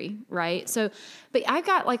temporary, right? So, but I've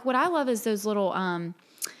got like, what I love is those little,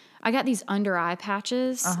 I got these under eye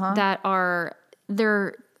patches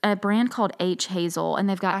they're a brand called H Hazel, and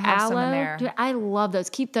they've got aloe. Some in there. Dude, I love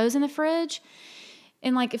those. Keep those in the fridge.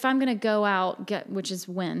 And like, if I'm going to go out, which is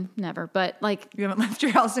never, but like. You haven't left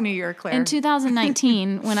your house in a year, Claire. In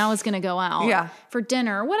 2019, when I was going to go out for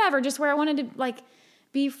dinner, whatever, just where I wanted to like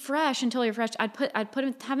be fresh until you're fresh. I'd have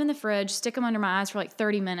them in the fridge, stick them under my eyes for like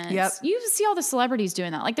 30 minutes. Yep. You see all the celebrities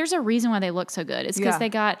doing that. Like there's a reason why they look so good. It's because they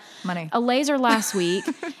got money, a laser last week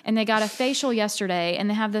and they got a facial yesterday and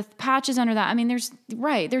they have the patches under that. I mean,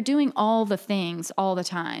 they're doing all the things all the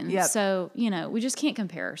time. Yep. So, we just can't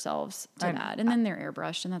compare ourselves to that. And then they're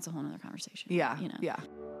airbrushed and that's a whole nother conversation. Yeah. Yeah.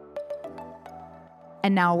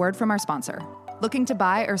 And now a word from our sponsor. Looking to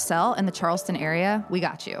buy or sell in the Charleston area? We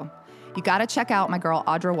got you. You got to check out my girl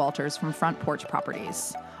Audra Walters from Front Porch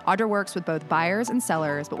Properties. Audra works with both buyers and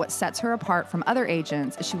sellers, but what sets her apart from other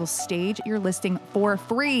agents is she will stage your listing for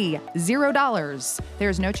free, $0. There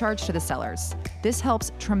is no charge to the sellers. This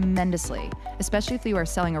helps tremendously, especially if you are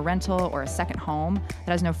selling a rental or a second home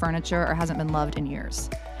that has no furniture or hasn't been loved in years.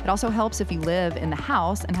 It also helps if you live in the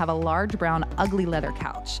house and have a large brown ugly leather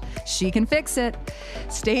couch. She can fix it.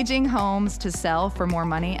 Staging homes to sell for more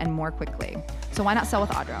money and more quickly. So why not sell with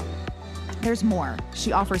Audra? There's more.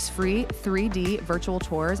 She offers free 3D virtual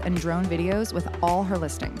tours and drone videos with all her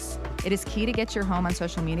listings. It is key to get your home on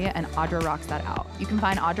social media, and Audra rocks that out. You can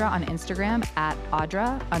find Audra on Instagram at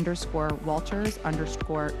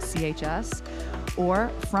Audra_Walters_CHS or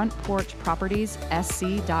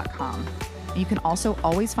frontporchpropertiessc.com. You can also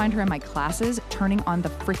always find her in my classes, turning on the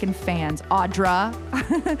freaking fans, Audra.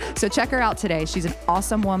 So check her out today. She's an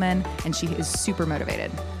awesome woman, and she is super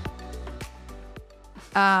motivated.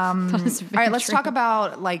 All right, let's talk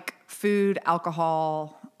about like food,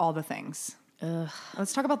 alcohol, all the things. Ugh.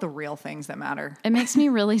 Let's talk about the real things that matter. It makes me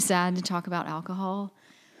really sad to talk about alcohol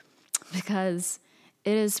because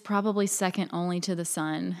it is probably second only to the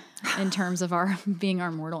sun in terms of being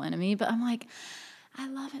our mortal enemy. But I'm like, I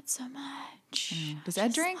love it so much. Does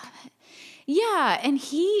Ed drink? Yeah, and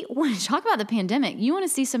when you talk about the pandemic, you want to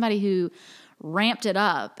see somebody who ramped it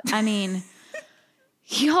up. I mean.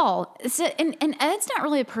 Y'all, and Ed's not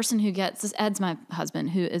really a person who gets this. Ed's my husband,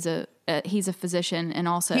 who is he's a physician and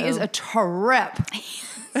also he is a trip.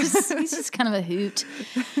 he's just kind of a hoot.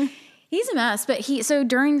 He's a mess, but so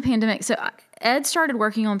during the pandemic, so Ed started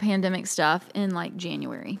working on pandemic stuff in like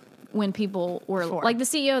January when people were like the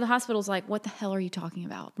CEO of the hospital's like, "What the hell are you talking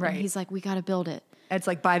about?" Right. And he's like, "We got to build it." Ed's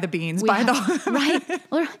like, "Buy the beans,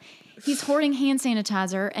 right." He's hoarding hand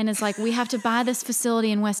sanitizer and it's like, we have to buy this facility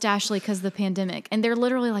in West Ashley because of the pandemic. And they're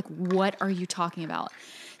literally like, what are you talking about?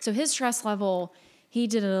 So his stress level, he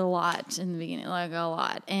did it a lot in the beginning, like a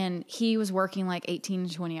lot. And he was working like 18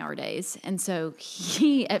 to 20 hour days. And so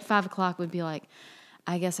he at 5 o'clock would be like,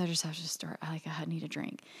 I guess I just have to start. I need a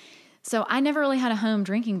drink. So I never really had a home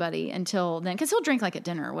drinking buddy until then, because he'll drink like at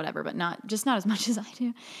dinner or whatever, but not as much as I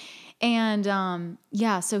do. And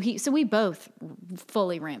so we both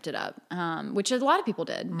fully ramped it up, which a lot of people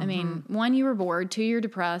did. Mm-hmm. I mean, 1, you were bored, 2, you're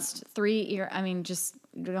depressed, 3, just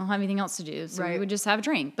don't have anything else to do. So we would just have a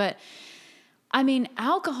drink. But I mean,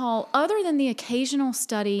 alcohol, other than the occasional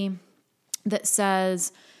study that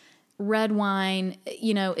says red wine,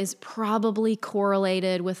 is probably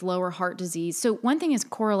correlated with lower heart disease. So one thing is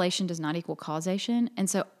correlation does not equal causation. And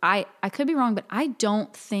so I could be wrong, but I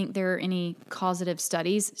don't think there are any causative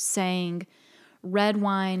studies saying red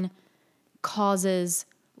wine causes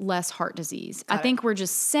less heart disease. I think we're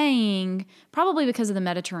just saying, probably because of the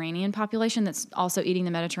Mediterranean population that's also eating the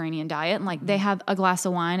Mediterranean diet, and like they have a glass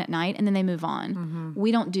of wine at night and then they move on.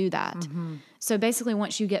 We don't do that. So basically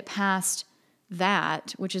once you get past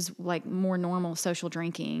that, which is like more normal social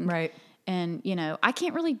drinking. Right. And, I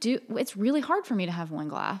can't really it's really hard for me to have one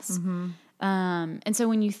glass. And so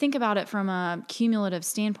when you think about it from a cumulative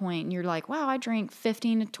standpoint, and you're like, wow, I drink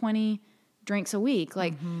 15 to 20 drinks a week.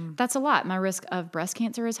 Like that's a lot. My risk of breast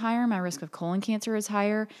cancer is higher. My risk of colon cancer is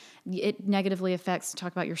higher. It negatively affects,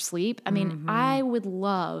 talk about your sleep. I mean, I would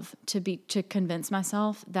love to convince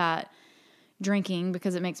myself that drinking,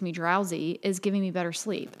 because it makes me drowsy, is giving me better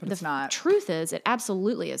sleep. But it's not. Truth is, it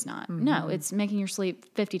absolutely is not. No, it's making your sleep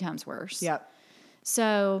 50 times worse. Yep.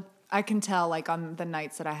 So I can tell, like, on the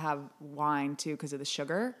nights that I have wine too, because of the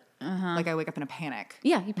sugar. Like I wake up in a panic.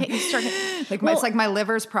 Yeah, you start like it's like my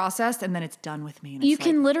liver's processed and then it's done with me. And you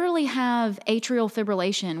can literally have atrial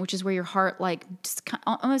fibrillation, which is where your heart just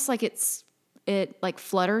almost like it like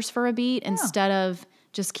flutters for a beat instead of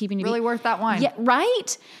just keeping you really worth that wine. Yeah,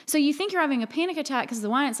 right. So you think you're having a panic attack because of the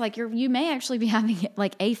wine. It's like you may actually be having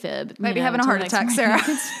like AFib. Might be having a heart attack, Sarah.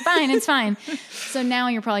 It's fine. So now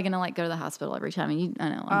you're probably going to like go to the hospital every time. And I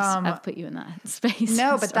know I've put you in that space.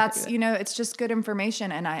 No, but that's it's just good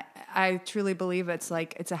information, and I truly believe it's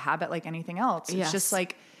a habit like anything else. It's just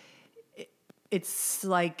like. It's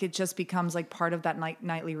like it just becomes like part of that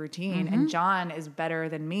nightly routine. And John is better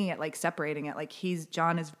than me at like separating it. Like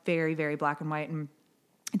John is very, very black and white, and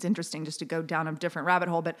it's interesting just to go down a different rabbit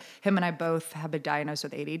hole, but him and I both have been diagnosed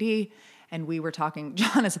with ADD, and we were talking.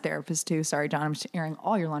 John is a therapist too. Sorry, John, I'm airing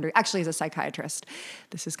all your laundry. Actually, he's a psychiatrist.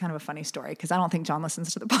 This is kind of a funny story because I don't think John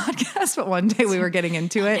listens to the podcast, but one day we were getting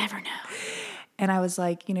into it. Never know. And I was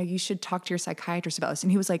like, you should talk to your psychiatrist about this.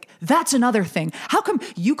 And he was like, that's another thing. How come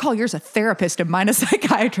you call yours a therapist and mine a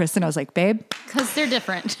psychiatrist? And I was like, babe. Because they're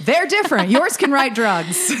different. They're different. Yours can write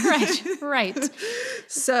drugs. Right.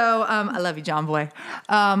 So I love you, John boy.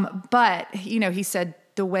 But, he said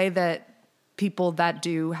the way that people that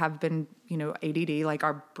do have been, ADD, like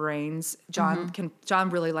our brains, John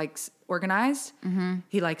really likes organized.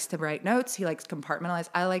 He likes to write notes. He likes compartmentalize.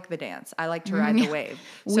 I like the dance. I like to ride the wave.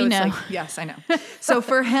 So we it's know. like, yes, I know. So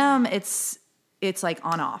for him, it's like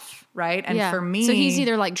on off, right? And for me, so he's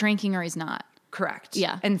either like drinking or he's not. Correct.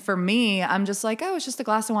 Yeah. And for me, I'm just like, oh, it's just a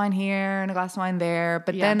glass of wine here and a glass of wine there.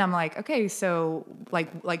 But then I'm like, okay, so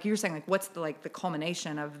like you were saying, like, what's the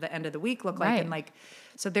culmination of the end of the week look like? Right. And like,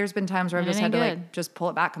 so there's been times where I've just had to like just pull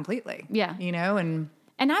it back completely. Yeah.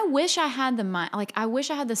 And I wish I had I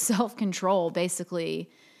wish I had the self-control, basically,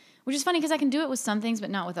 which is funny because I can do it with some things,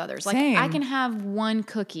 but not with others. Like Same. I can have one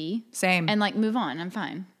cookie. Same. And like move on. I'm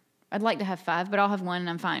fine. I'd like to have 5, but I'll have one and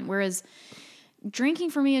I'm fine. Whereas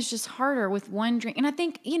drinking for me is just harder with one drink. And I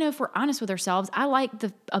think, if we're honest with ourselves,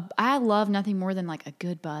 I love nothing more than like a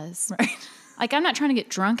good buzz. Right. Like I'm not trying to get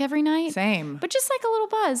drunk every night. Same. But just like a little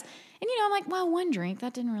buzz. And I'm like, well, one drink,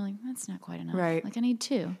 that's not quite enough. Right. Like I need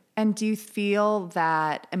 2. And do you feel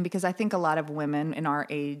that, and because I think a lot of women in our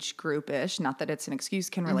age group-ish, not that it's an excuse,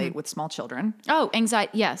 can relate with small children. Oh,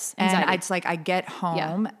 anxiety. Yes. Anxiety. And it's like I get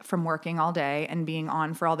home from working all day and being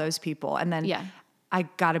on for all those people. And then I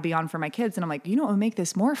got to be on for my kids. And I'm like, what would make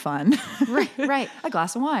this more fun? Right. A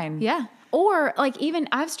glass of wine. Yeah. Or like even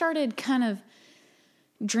I've started kind of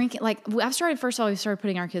drinking, like we started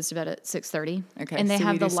putting our kids to bed at 6:30. Okay. And they so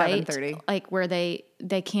have the light, 7:30. like where they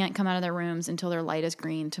can't come out of their rooms until their light is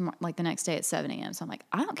green like the next day at 7 a.m. So I'm like,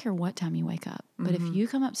 I don't care what time you wake up, but if you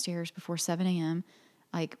come upstairs before 7 a.m.,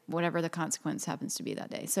 like whatever the consequence happens to be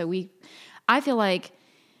that day. So I feel like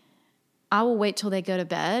I will wait till they go to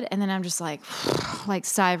bed and then I'm just like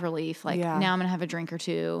sigh of relief. Like now I'm going to have a drink or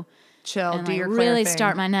two. Chill, and do your really thing.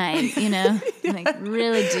 Start my night, like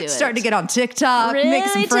really do it. Start to get on TikTok, really make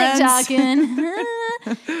some friends. TikToking.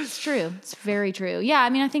 It's true. It's very true. Yeah, I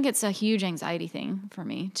mean, I think it's a huge anxiety thing for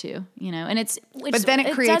me too. And but then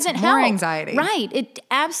it creates doesn't more help. anxiety, right? It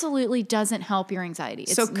absolutely doesn't help your anxiety.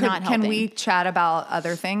 It's not helping. Can we chat about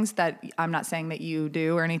other things that I'm not saying that you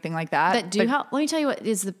do or anything like that? That do help. Let me tell you what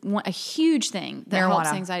is a huge thing that marijuana. helps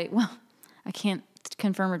anxiety. Well, I can't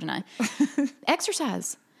confirm or deny.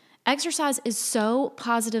 Exercise. Exercise is so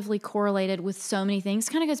positively correlated with so many things.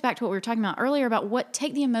 Kind of goes back to what we were talking about earlier about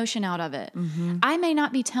take the emotion out of it. I may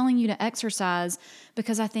not be telling you to exercise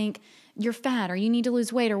because I think you're fat or you need to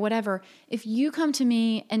lose weight or whatever. If you come to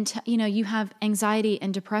me and you have anxiety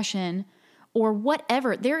and depression, or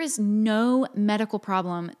whatever. There is no medical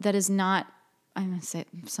problem that is not, I'm going to say,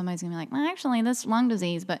 somebody's going to be like, well, actually, that's lung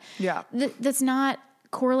disease, but that's not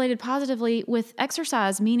correlated positively with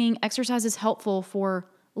exercise, meaning exercise is helpful for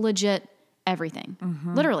legit everything,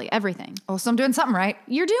 literally everything. Oh, so I'm doing something right.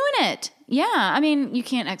 You're doing it. Yeah. I mean, you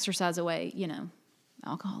can't exercise away,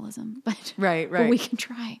 alcoholism, but but we can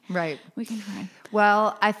try. Right. We can try.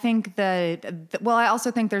 Well, I think I also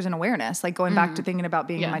think there's an awareness, like going back to thinking about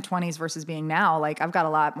being in my 20s versus being now, like I've got a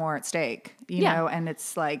lot more at stake, you know, and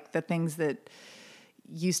it's like the things that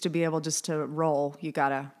used to be able just to roll,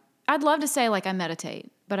 I'd love to say like I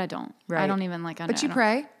meditate, but I don't. Right. I don't even like, but you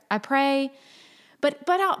pray. I pray.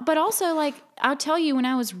 But also like, I'll tell you when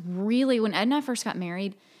Ed and I first got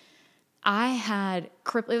married, I had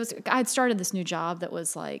I'd started this new job that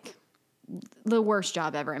was like the worst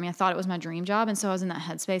job ever. I mean, I thought it was my dream job. And so I was in that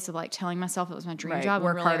headspace of like telling myself it was my dream job.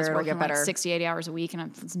 Work harder, it'll get better. Like 60, 80 hours a week and I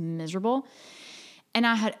was miserable. And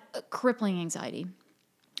I had crippling anxiety.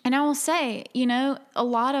 And I will say, a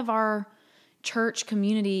lot of our church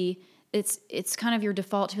community, it's kind of your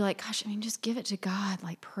default to be like, gosh, I mean, just give it to God,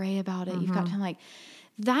 like pray about it. You've got time, like,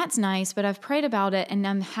 that's nice, but I've prayed about it and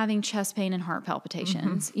I'm having chest pain and heart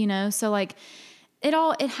palpitations, So like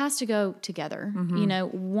it has to go together.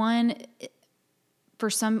 For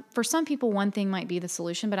some people, one thing might be the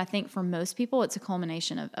solution, but I think for most people, it's a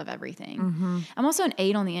culmination of everything. I'm also an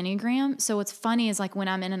 8 on the Enneagram. So what's funny is like when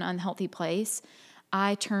I'm in an unhealthy place,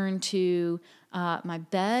 I turn to my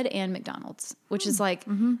bed and McDonald's, which is like,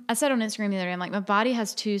 I said on Instagram the other day, I'm like, my body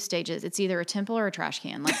has 2 stages. It's either a temple or a trash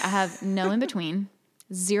can. Like I have no in between,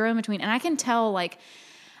 0 in between. And I can tell like,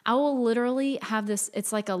 I will literally have this,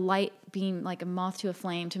 it's like a light beam, like a moth to a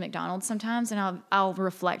flame to McDonald's sometimes. And I'll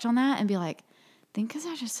reflect on that and be like, I think because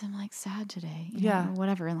I just am like sad today, or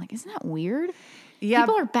whatever. And like, isn't that weird? Yeah.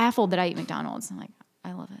 People are baffled that I eat McDonald's. I'm like,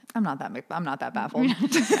 I love it. I'm not that baffled.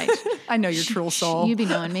 Right. I know your true soul. You be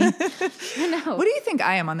knowing me. I know. What do you think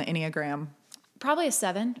I am on the Enneagram? Probably a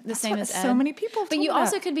 7, same as Ed. So many people. But you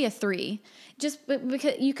also could be a 3.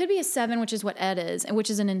 Because you could be a 7, which is what Ed is, and which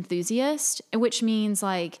is an enthusiast, which means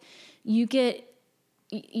like you get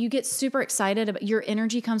super excited about your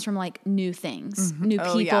energy comes from like new things, new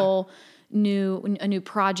people. A new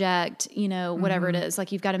project, whatever it is,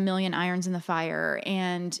 like you've got a million irons in the fire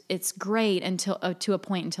and it's great until to a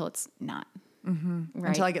point until it's not. Right?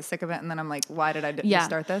 Until I get sick of it. And then I'm like, why did I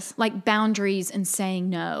start this? Like boundaries and saying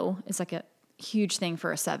no is like a huge thing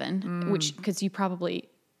for a 7, which, cause you probably,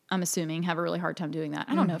 I'm assuming, have a really hard time doing that.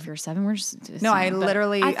 I don't know if you're a 7. We're just no, I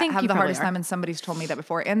literally have the hardest time, and somebody's told me that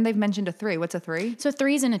before. And they've mentioned a 3. What's a 3? So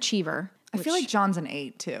 3 is an achiever. I feel like John's an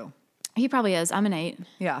 8 too. He probably is. I'm an 8.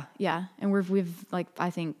 Yeah. Yeah. And we've like,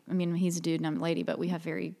 I mean, he's a dude and I'm a lady, but we have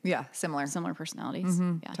very similar personalities.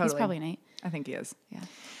 Yeah. Totally. He's probably an 8. I think he is.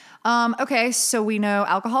 Yeah. Okay. So we know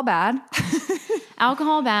alcohol bad.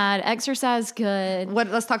 Alcohol bad. Exercise good.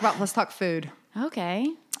 Let's talk food.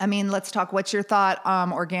 Okay. I mean, let's talk, what's your thought,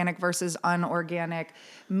 organic versus unorganic,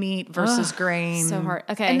 meat versus grain? So hard.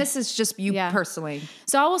 Okay. And this is just you personally.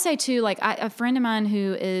 So I will say too, like a friend of mine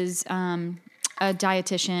who is, a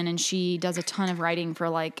dietitian, and she does a ton of writing for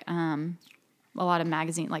like a lot of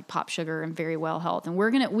magazine like Pop Sugar and Very Well Health. And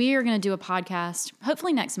we are gonna do a podcast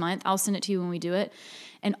hopefully next month. I'll send it to you when we do it.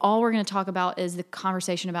 And all we're gonna talk about is the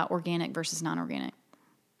conversation about organic versus non-organic.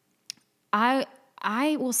 I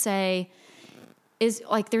will say is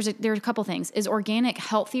like there's a couple things. Is organic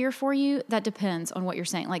healthier for you? That depends on what you're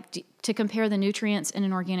saying. Like to compare the nutrients in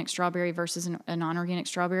an organic strawberry versus a non-organic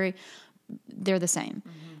strawberry, they're the same.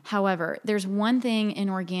 However, there's one thing in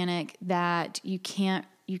organic that you can't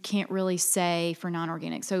really say for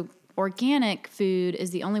non-organic. So organic food is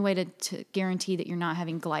the only way to guarantee that you're not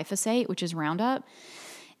having glyphosate, which is Roundup.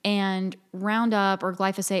 And Roundup or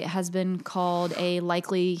glyphosate has been called a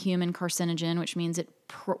likely human carcinogen, which means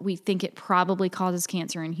we think it probably causes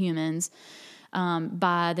cancer in humans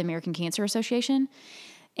by the American Cancer Association.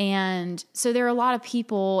 And so there are a lot of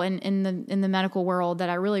people in the medical world that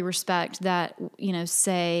I really respect that,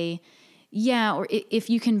 say, yeah, or if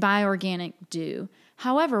you can buy organic, do.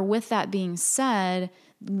 However, with that being said,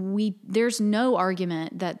 there's no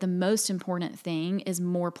argument that the most important thing is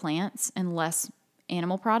more plants and less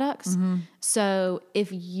animal products. So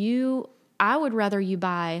I would rather you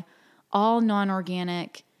buy all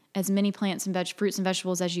non-organic, as many plants and fruits and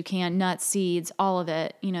vegetables as you can, nuts, seeds, all of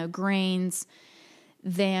it, grains,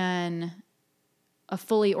 than a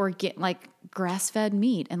fully like grass-fed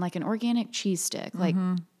meat and like an organic cheese stick. Like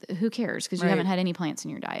who cares? Because you haven't had any plants in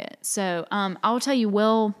your diet. So I'll tell you,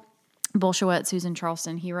 Will Bolshewitz, who's in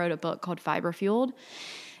Charleston, he wrote a book called Fiber Fueled.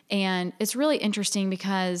 And it's really interesting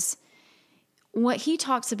because what he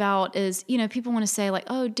talks about is, people want to say like,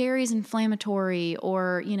 oh, dairy's inflammatory,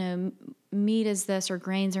 or, meat is this, or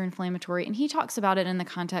grains are inflammatory. And he talks about it in the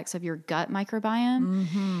context of your gut microbiome.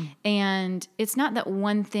 Mm-hmm. And it's not that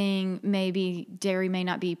one thing, maybe dairy may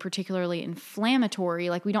not be particularly inflammatory.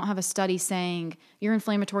 Like, we don't have a study saying your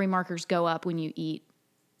inflammatory markers go up when you eat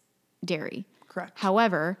dairy. Correct.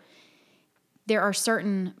 However, there are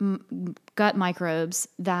certain gut microbes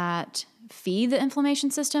that feed the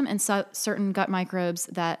inflammation system, and certain gut microbes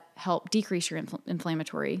that help decrease your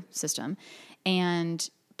inflammatory system. And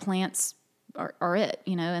plants are it,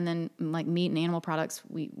 and then like meat and animal products,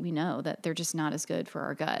 we know that they're just not as good for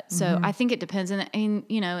our gut. So mm-hmm. I think it depends. And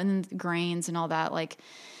then grains and all that. Like,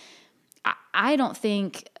 I don't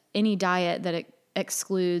think any diet that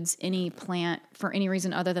excludes any plant for any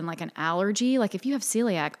reason other than like an allergy. Like, if you have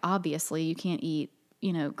celiac, obviously you can't eat,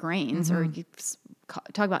 grains, mm-hmm. or you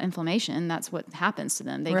talk about inflammation. That's what happens to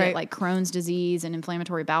them. They get like Crohn's disease and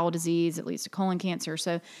inflammatory bowel disease. It leads to colon cancer.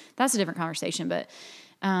 So that's a different conversation. But,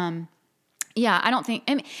 yeah, I don't think,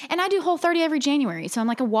 and I do Whole30 every January, so I'm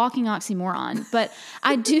like a walking oxymoron. But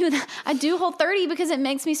I do Whole30 because it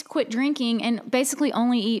makes me quit drinking and basically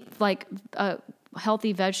only eat like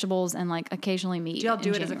healthy vegetables and like occasionally meat. Do y'all do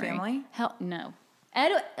it January. As a family? Hell no.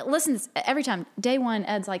 Ed listens every time. Day one,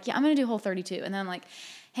 Ed's like, yeah, I'm going to do Whole30 too. And then I'm like,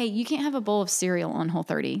 hey, you can't have a bowl of cereal on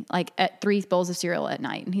Whole30, like at 3 bowls of cereal at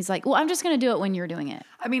night. And he's like, well, I'm just going to do it when you're doing it.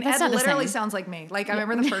 I mean, Ed literally sounds like me. Like, I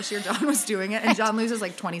remember the first year John was doing it, and John loses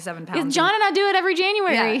like 27 pounds. John and I do it every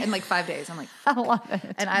January. Yeah, in like 5 days. I'm like, I love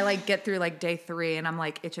it. And I like get through like day 3, and I'm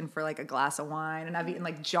like itching for like a glass of wine, and I've eaten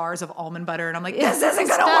like jars of almond butter, and I'm like, this isn't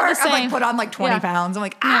going to work. I'm like put on like 20 pounds. I'm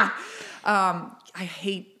like, I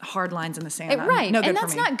hate hard lines in the sand. Right. No good, and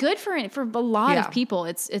that's not good for a lot of people.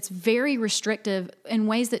 It's very restrictive in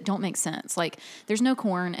ways that don't make sense. Like, there's no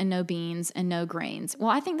corn and no beans and no grains.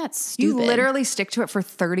 Well, I think that's stupid. You literally stick to it for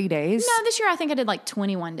 30 days? No, this year I think I did like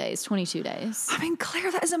 21 days, 22 days. I mean,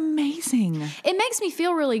 Claire, that is amazing. It makes me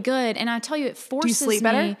feel really good. And I tell you, it forces Do you sleep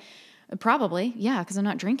better? Probably, yeah, because I'm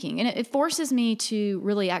not drinking. And it forces me to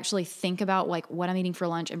really actually think about like what I'm eating for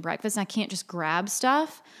lunch and breakfast. And I can't just grab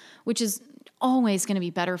stuff, which is always going to be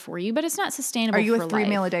better for you, but it's not sustainable. Are you a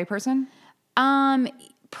 3-meal-a-day person?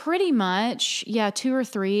 Pretty much. Yeah, 2 or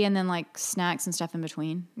 3, and then like snacks and stuff in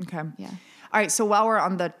between. Okay. Yeah. All right. So while we're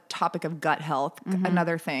on the topic of gut health, mm-hmm.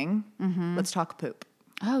 another thing, mm-hmm. let's talk poop.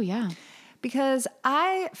 Oh yeah. Because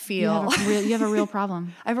I feel you have a real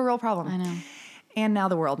problem. I have a real problem. I know. And now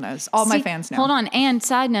the world knows. All my fans know. Hold on. And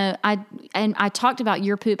side note, I talked about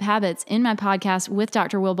your poop habits in my podcast with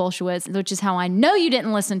Dr. Will Bolshewitz, which is how I know you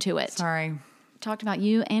didn't listen to it. Sorry. Talked about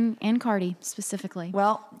you and Cardi specifically.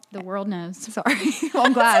 Well, the world knows. Sorry. Well,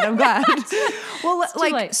 I'm glad. Well,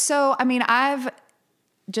 like, late. So, I mean, I've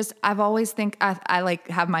always think I like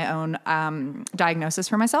have my own diagnosis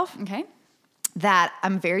for myself. Okay. That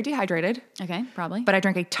I'm very dehydrated. Okay, probably. But I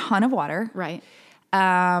drink a ton of water. Right.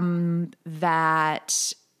 That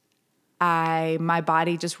my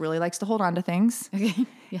body just really likes to hold on to things. Okay.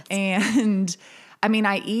 Yes. And I mean,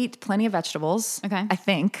 I eat plenty of vegetables. Okay. I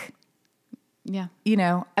think. Yeah.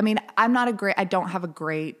 I mean, I don't have a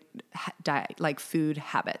great diet, like food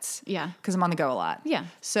habits. Yeah. Because I'm on the go a lot. Yeah.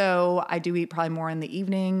 So I do eat probably more in the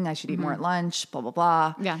evening. I should eat more at lunch, blah, blah,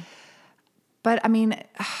 blah. Yeah. But I mean,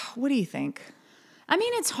 what do you think? I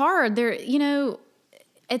mean, it's hard.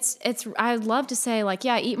 I'd love to say like,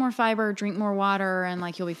 yeah, eat more fiber, drink more water, and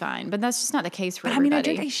like you'll be fine. But that's just not the case for everybody. I mean, I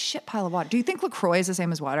drink a shit pile of water. Do you think LaCroix is the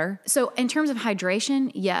same as water? So in terms of hydration,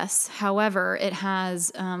 yes. However, it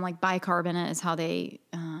has like bicarbonate is how they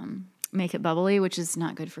make it bubbly, which is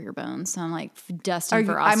not good for your bones. So I'm like dusting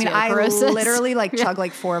for osteoporosis. I mean, I literally like chug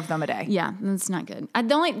like 4 of them a day. Yeah, that's not good. I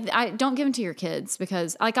don't give them to your kids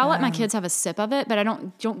because like I'll let my kids have a sip of it, but I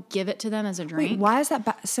don't give it to them as a drink. Wait, why is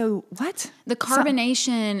that? So what? The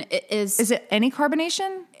carbonation is. Is it any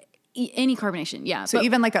carbonation? Any carbonation, yeah. So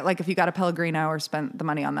even like if you got a Pellegrino or spent the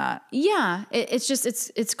money on that. Yeah,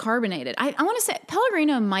 it's carbonated. I want to say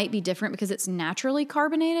Pellegrino might be different because it's naturally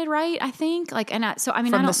carbonated, right? I think from I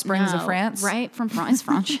don't the springs know, of France, right? From France,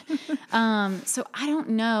 French. So I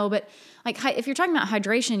don't know, but like if you're talking about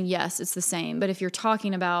hydration, yes, it's the same. But if you're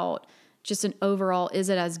talking about just an overall, is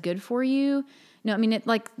it as good for you? No, I mean, it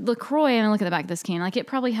like LaCroix, I'm gonna look at the back of this can, like it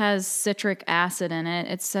probably has citric acid in it.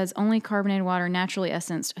 It says only carbonated water, naturally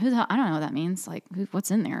essenced. Who the hell? I don't know what that means. Like, what's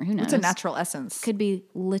in there? Who knows? What's a natural essence? Could be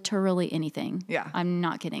literally anything. Yeah. I'm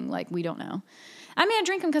not kidding. Like, we don't know. I mean, I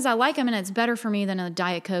drink them because I like them and it's better for me than a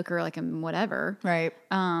Diet Coke or like a whatever. Right.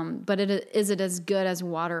 But is it as good as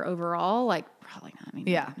water overall? Like, probably not. I mean,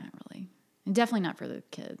 yeah. Not really. And definitely not for the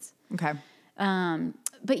kids. Okay.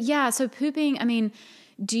 But yeah, so pooping, I mean,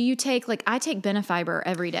 Do you take, like, I take Benefiber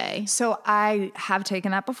every day. So I have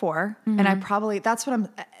taken that before, and I probably,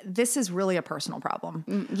 this is really a personal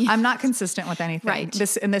problem. Yes. I'm not consistent with anything. Right.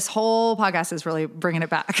 This whole podcast is really bringing it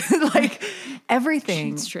back. Like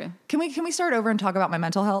everything. It's true. Can we start over and talk about my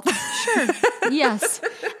mental health? Sure. Yes.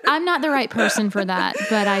 I'm not the right person for that,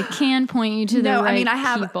 but I can point you to the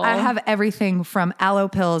right people. I have everything from aloe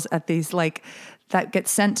pills at these that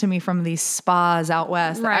gets sent to me from these spas out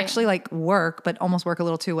west that actually like work, but almost work a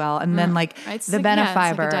little too well. And then like the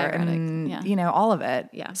Benefiber and all of it.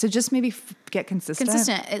 Yeah. So just maybe get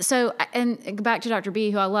consistent. So, and back to Dr.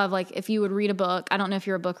 B, who I love, like if you would read a book, I don't know if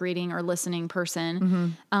you're a book reading or listening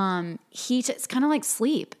person. It's kind of like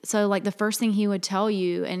sleep. So like the first thing he would tell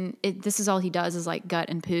you, and this is all he does is like gut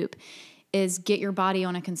and poop, is get your body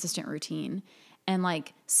on a consistent routine. And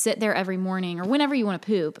like sit there every morning or whenever you want to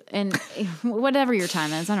poop and whatever your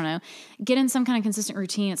time is, I don't know, get in some kind of consistent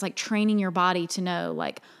routine. It's like training your body to know,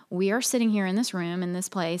 like, we are sitting here in this room, in this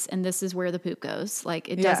place, and this is where the poop goes. Like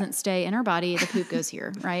it doesn't stay in our body. The poop goes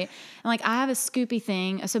here. Right. And like, I have a scoopy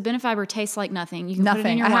thing. So Benefiber tastes like nothing. You can put it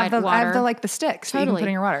in your water. I have the sticks that you can put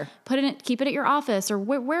in your water. Keep it at your office or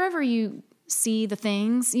wherever you see the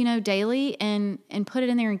things, daily and put it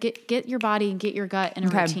in there and get your body and get your gut in a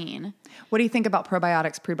routine. What do you think about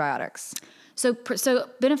probiotics, prebiotics? So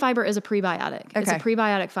Benefiber is a prebiotic. Okay. It's a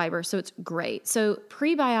prebiotic fiber, so it's great. So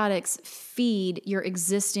prebiotics feed your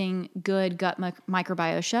existing good gut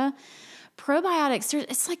microbiota. Probiotics,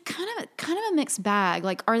 it's like kind of a mixed bag.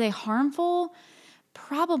 Like, are they harmful?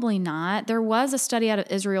 Probably not. There was a study out of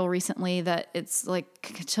Israel recently that it's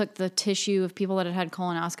like took the tissue of people that had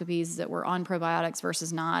colonoscopies that were on probiotics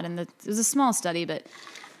versus not. And it was a small study, but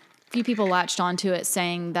a few people latched onto it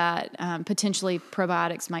saying that potentially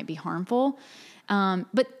probiotics might be harmful.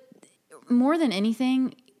 But more than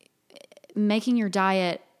anything, making your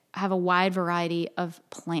diet have a wide variety of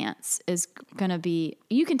plants is going to be,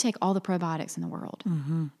 you can take all the probiotics in the world,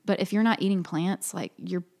 but if you're not eating plants, like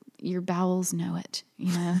your bowels know it,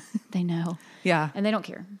 they know. Yeah. And they don't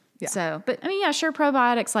care. Yeah. So, but I mean, yeah, sure.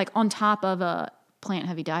 Probiotics like on top of a plant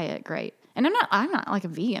heavy diet. Great. And I'm not like a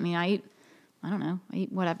vegan. I mean, I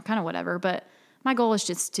eat whatever, but my goal is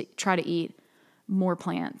just to try to eat more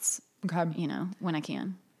plants, when I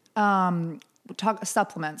can. Talk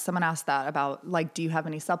supplements. Someone asked that about like, do you have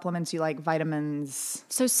any supplements? You like vitamins?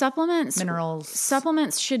 So supplements, minerals.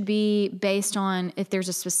 Supplements should be based on if there's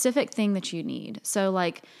a specific thing that you need. So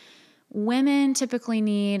like women typically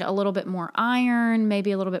need a little bit more iron,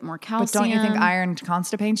 maybe a little bit more calcium. But don't you think iron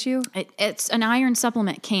constipates you? It's an iron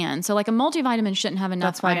supplement can. So like a multivitamin shouldn't have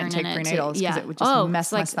enough iron in it. That's why I didn't take prenatals because it would just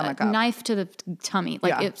mess my stomach up. Knife to the tummy.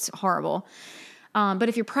 Like it's horrible. But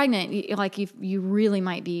if you're pregnant, you really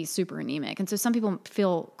might be super anemic. And so some people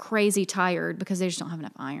feel crazy tired because they just don't have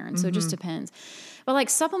enough iron. So it just depends. But like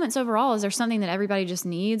supplements overall, is there something that everybody just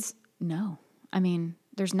needs? No. I mean,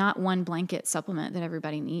 there's not one blanket supplement that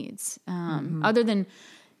everybody needs, other than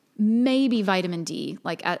maybe vitamin D.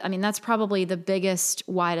 Like, I mean, that's probably the biggest,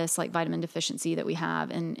 widest like vitamin deficiency that we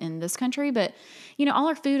have in this country. But, all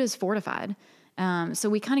our food is fortified. So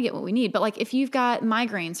we kind of get what we need. But like if you've got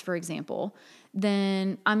migraines, for example,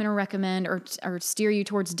 then I'm going to recommend or steer you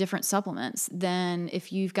towards different supplements than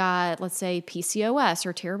if you've got, let's say, PCOS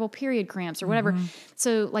or terrible period cramps or whatever.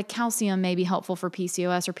 So like calcium may be helpful for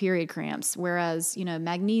PCOS or period cramps, whereas,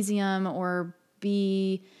 magnesium or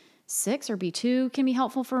B6 or B2 can be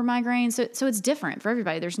helpful for migraines. So it's different for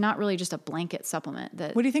everybody. There's not really just a blanket supplement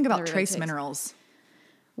that. What do you think about trace minerals?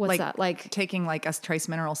 What's that? Like taking like a trace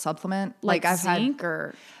mineral supplement? Like I've zinc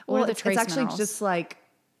or what are the trace minerals? It's actually just like,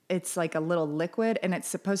 it's like a little liquid and it's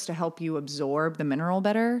supposed to help you absorb the mineral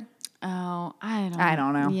better. Oh, I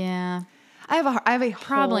don't know. Yeah. I have a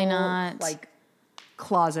probably whole, not like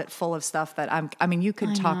closet full of stuff that you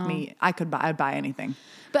could talk me, I'd buy anything.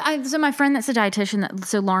 But so my friend that's a dietitian,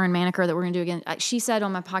 so Lauren Maneker that we're going to do again, she said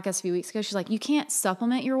on my podcast a few weeks ago, she's like, you can't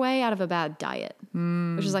supplement your way out of a bad diet,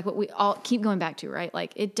 which is like what we all keep going back to, right?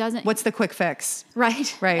 Like it doesn't. What's the quick fix?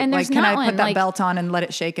 Right. Right. And like, can I put that belt on and let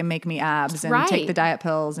it shake and make me abs and take the diet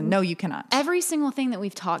pills? And no, you cannot. Every single thing that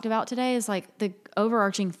we've talked about today is like the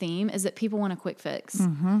overarching theme is that people want a quick fix,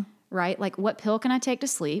 right? Like what pill can I take to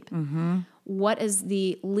sleep? What is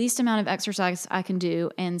the least amount of exercise I can do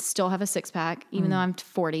and still have a six pack, even though I'm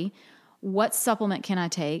 40? What supplement can I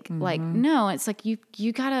take? Like, no, it's like you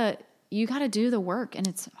gotta do the work, and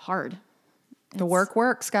it's hard. The work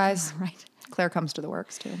works, guys. Right. Claire comes to the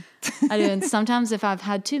works too. I do. And sometimes if I've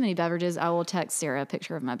had too many beverages, I will text Sarah a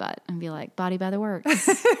picture of my butt and be like, body by the works.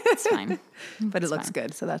 It's fine. But it looks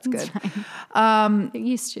good. So that's good. It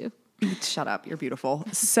used to. Shut up. You're beautiful.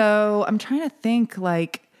 So I'm trying to think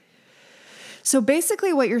like, So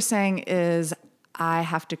basically what you're saying is I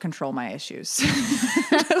have to control my issues.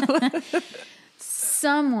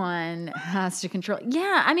 Someone has to control.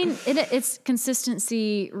 Yeah, I mean, it's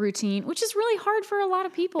consistency, routine, which is really hard for a lot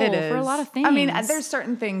of people, for a lot of things. I mean, there's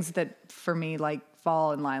certain things that for me like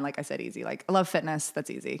fall in line, like I said, easy. Like I love fitness. That's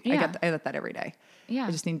easy. Yeah. I get that every day. Yeah.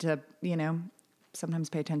 I just need to, sometimes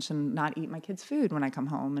pay attention, not eat my kids' food when I come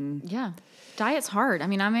home. And yeah, diet's hard. I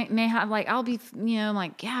mean, I may have like, I'll be,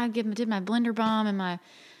 like, yeah, I did my blender bomb and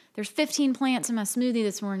there's 15 plants in my smoothie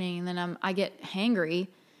this morning. And then I get hangry.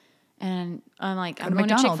 And I'm like, I'm going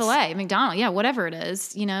to Chick-fil-A, McDonald's, yeah, whatever it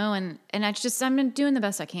is, and I'm doing the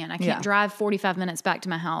best I can. I can't drive 45 minutes back to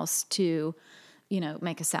my house to,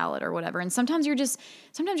 make a salad or whatever. And sometimes you're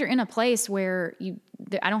in a place where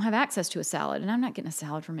I don't have access to a salad, and I'm not getting a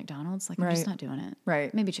salad from McDonald's. Like, I'm just not doing it.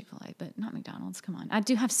 Right. Maybe Chick-fil-A, but not McDonald's. Come on. I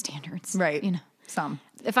do have standards. Right. Some.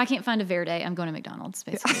 If I can't find a Verde, I'm going to McDonald's,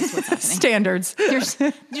 basically, is what's happening. Standards. There's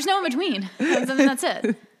no in between. That's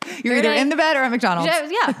it. You're either in the bed or at McDonald's.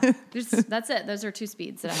 Yeah. That's it. Those are two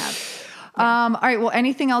speeds that I have. Yeah. All right. Well,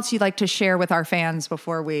 anything else you'd like to share with our fans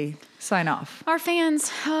before we sign off? Our fans,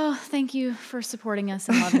 thank you for supporting us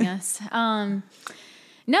and loving us. No,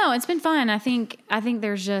 it's been fun. I think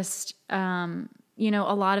there's just, a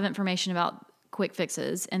lot of information about quick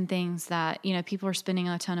fixes and things that, people are spending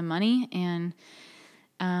a ton of money. And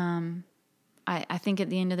I think at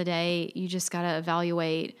the end of the day, you just got to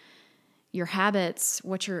evaluate your habits,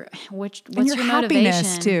 what's your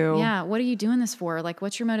motivation too. Yeah. What are you doing this for? Like,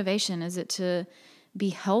 what's your motivation? Is it to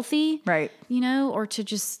be healthy? Right. Or to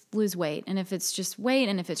just lose weight? And if it's just weight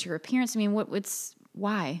and if it's your appearance, I mean,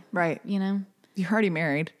 why? Right. You're already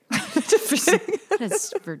married. That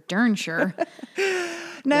is for darn sure.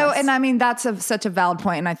 No. Yes. And I mean, that's such a valid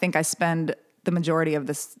point. And I think I spend the majority of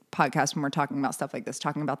this podcast when we're talking about stuff like this,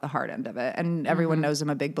 talking about the hard end of it. And everyone knows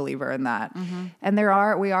I'm a big believer in that. Mm-hmm. And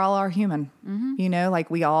we all are human,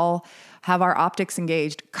 like we all have our optics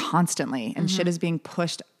engaged constantly and shit is being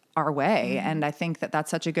pushed our way. Mm-hmm. And I think that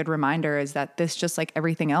that's such a good reminder is that this, just like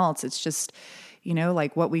everything else, it's just,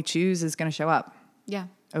 like what we choose is going to show up. Yeah.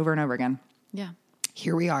 Over and over again. Yeah.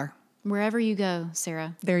 Here we are. Wherever you go,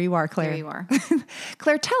 Sarah. There you are, Claire. There you are.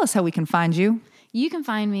 Claire, tell us how we can find you. You can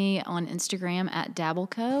find me on Instagram at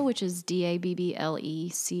Dabbleco, which is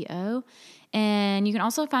DABBLECO. And you can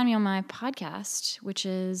also find me on my podcast, which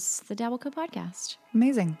is the Dabbleco Podcast.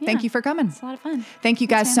 Amazing. Yeah. Thank you for coming. It's a lot of fun. Thank you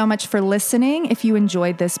guys so much for listening. If you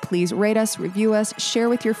enjoyed this, please rate us, review us, share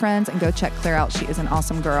with your friends, and go check Claire out. She is an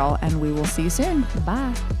awesome girl, and we will see you soon.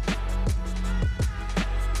 Bye.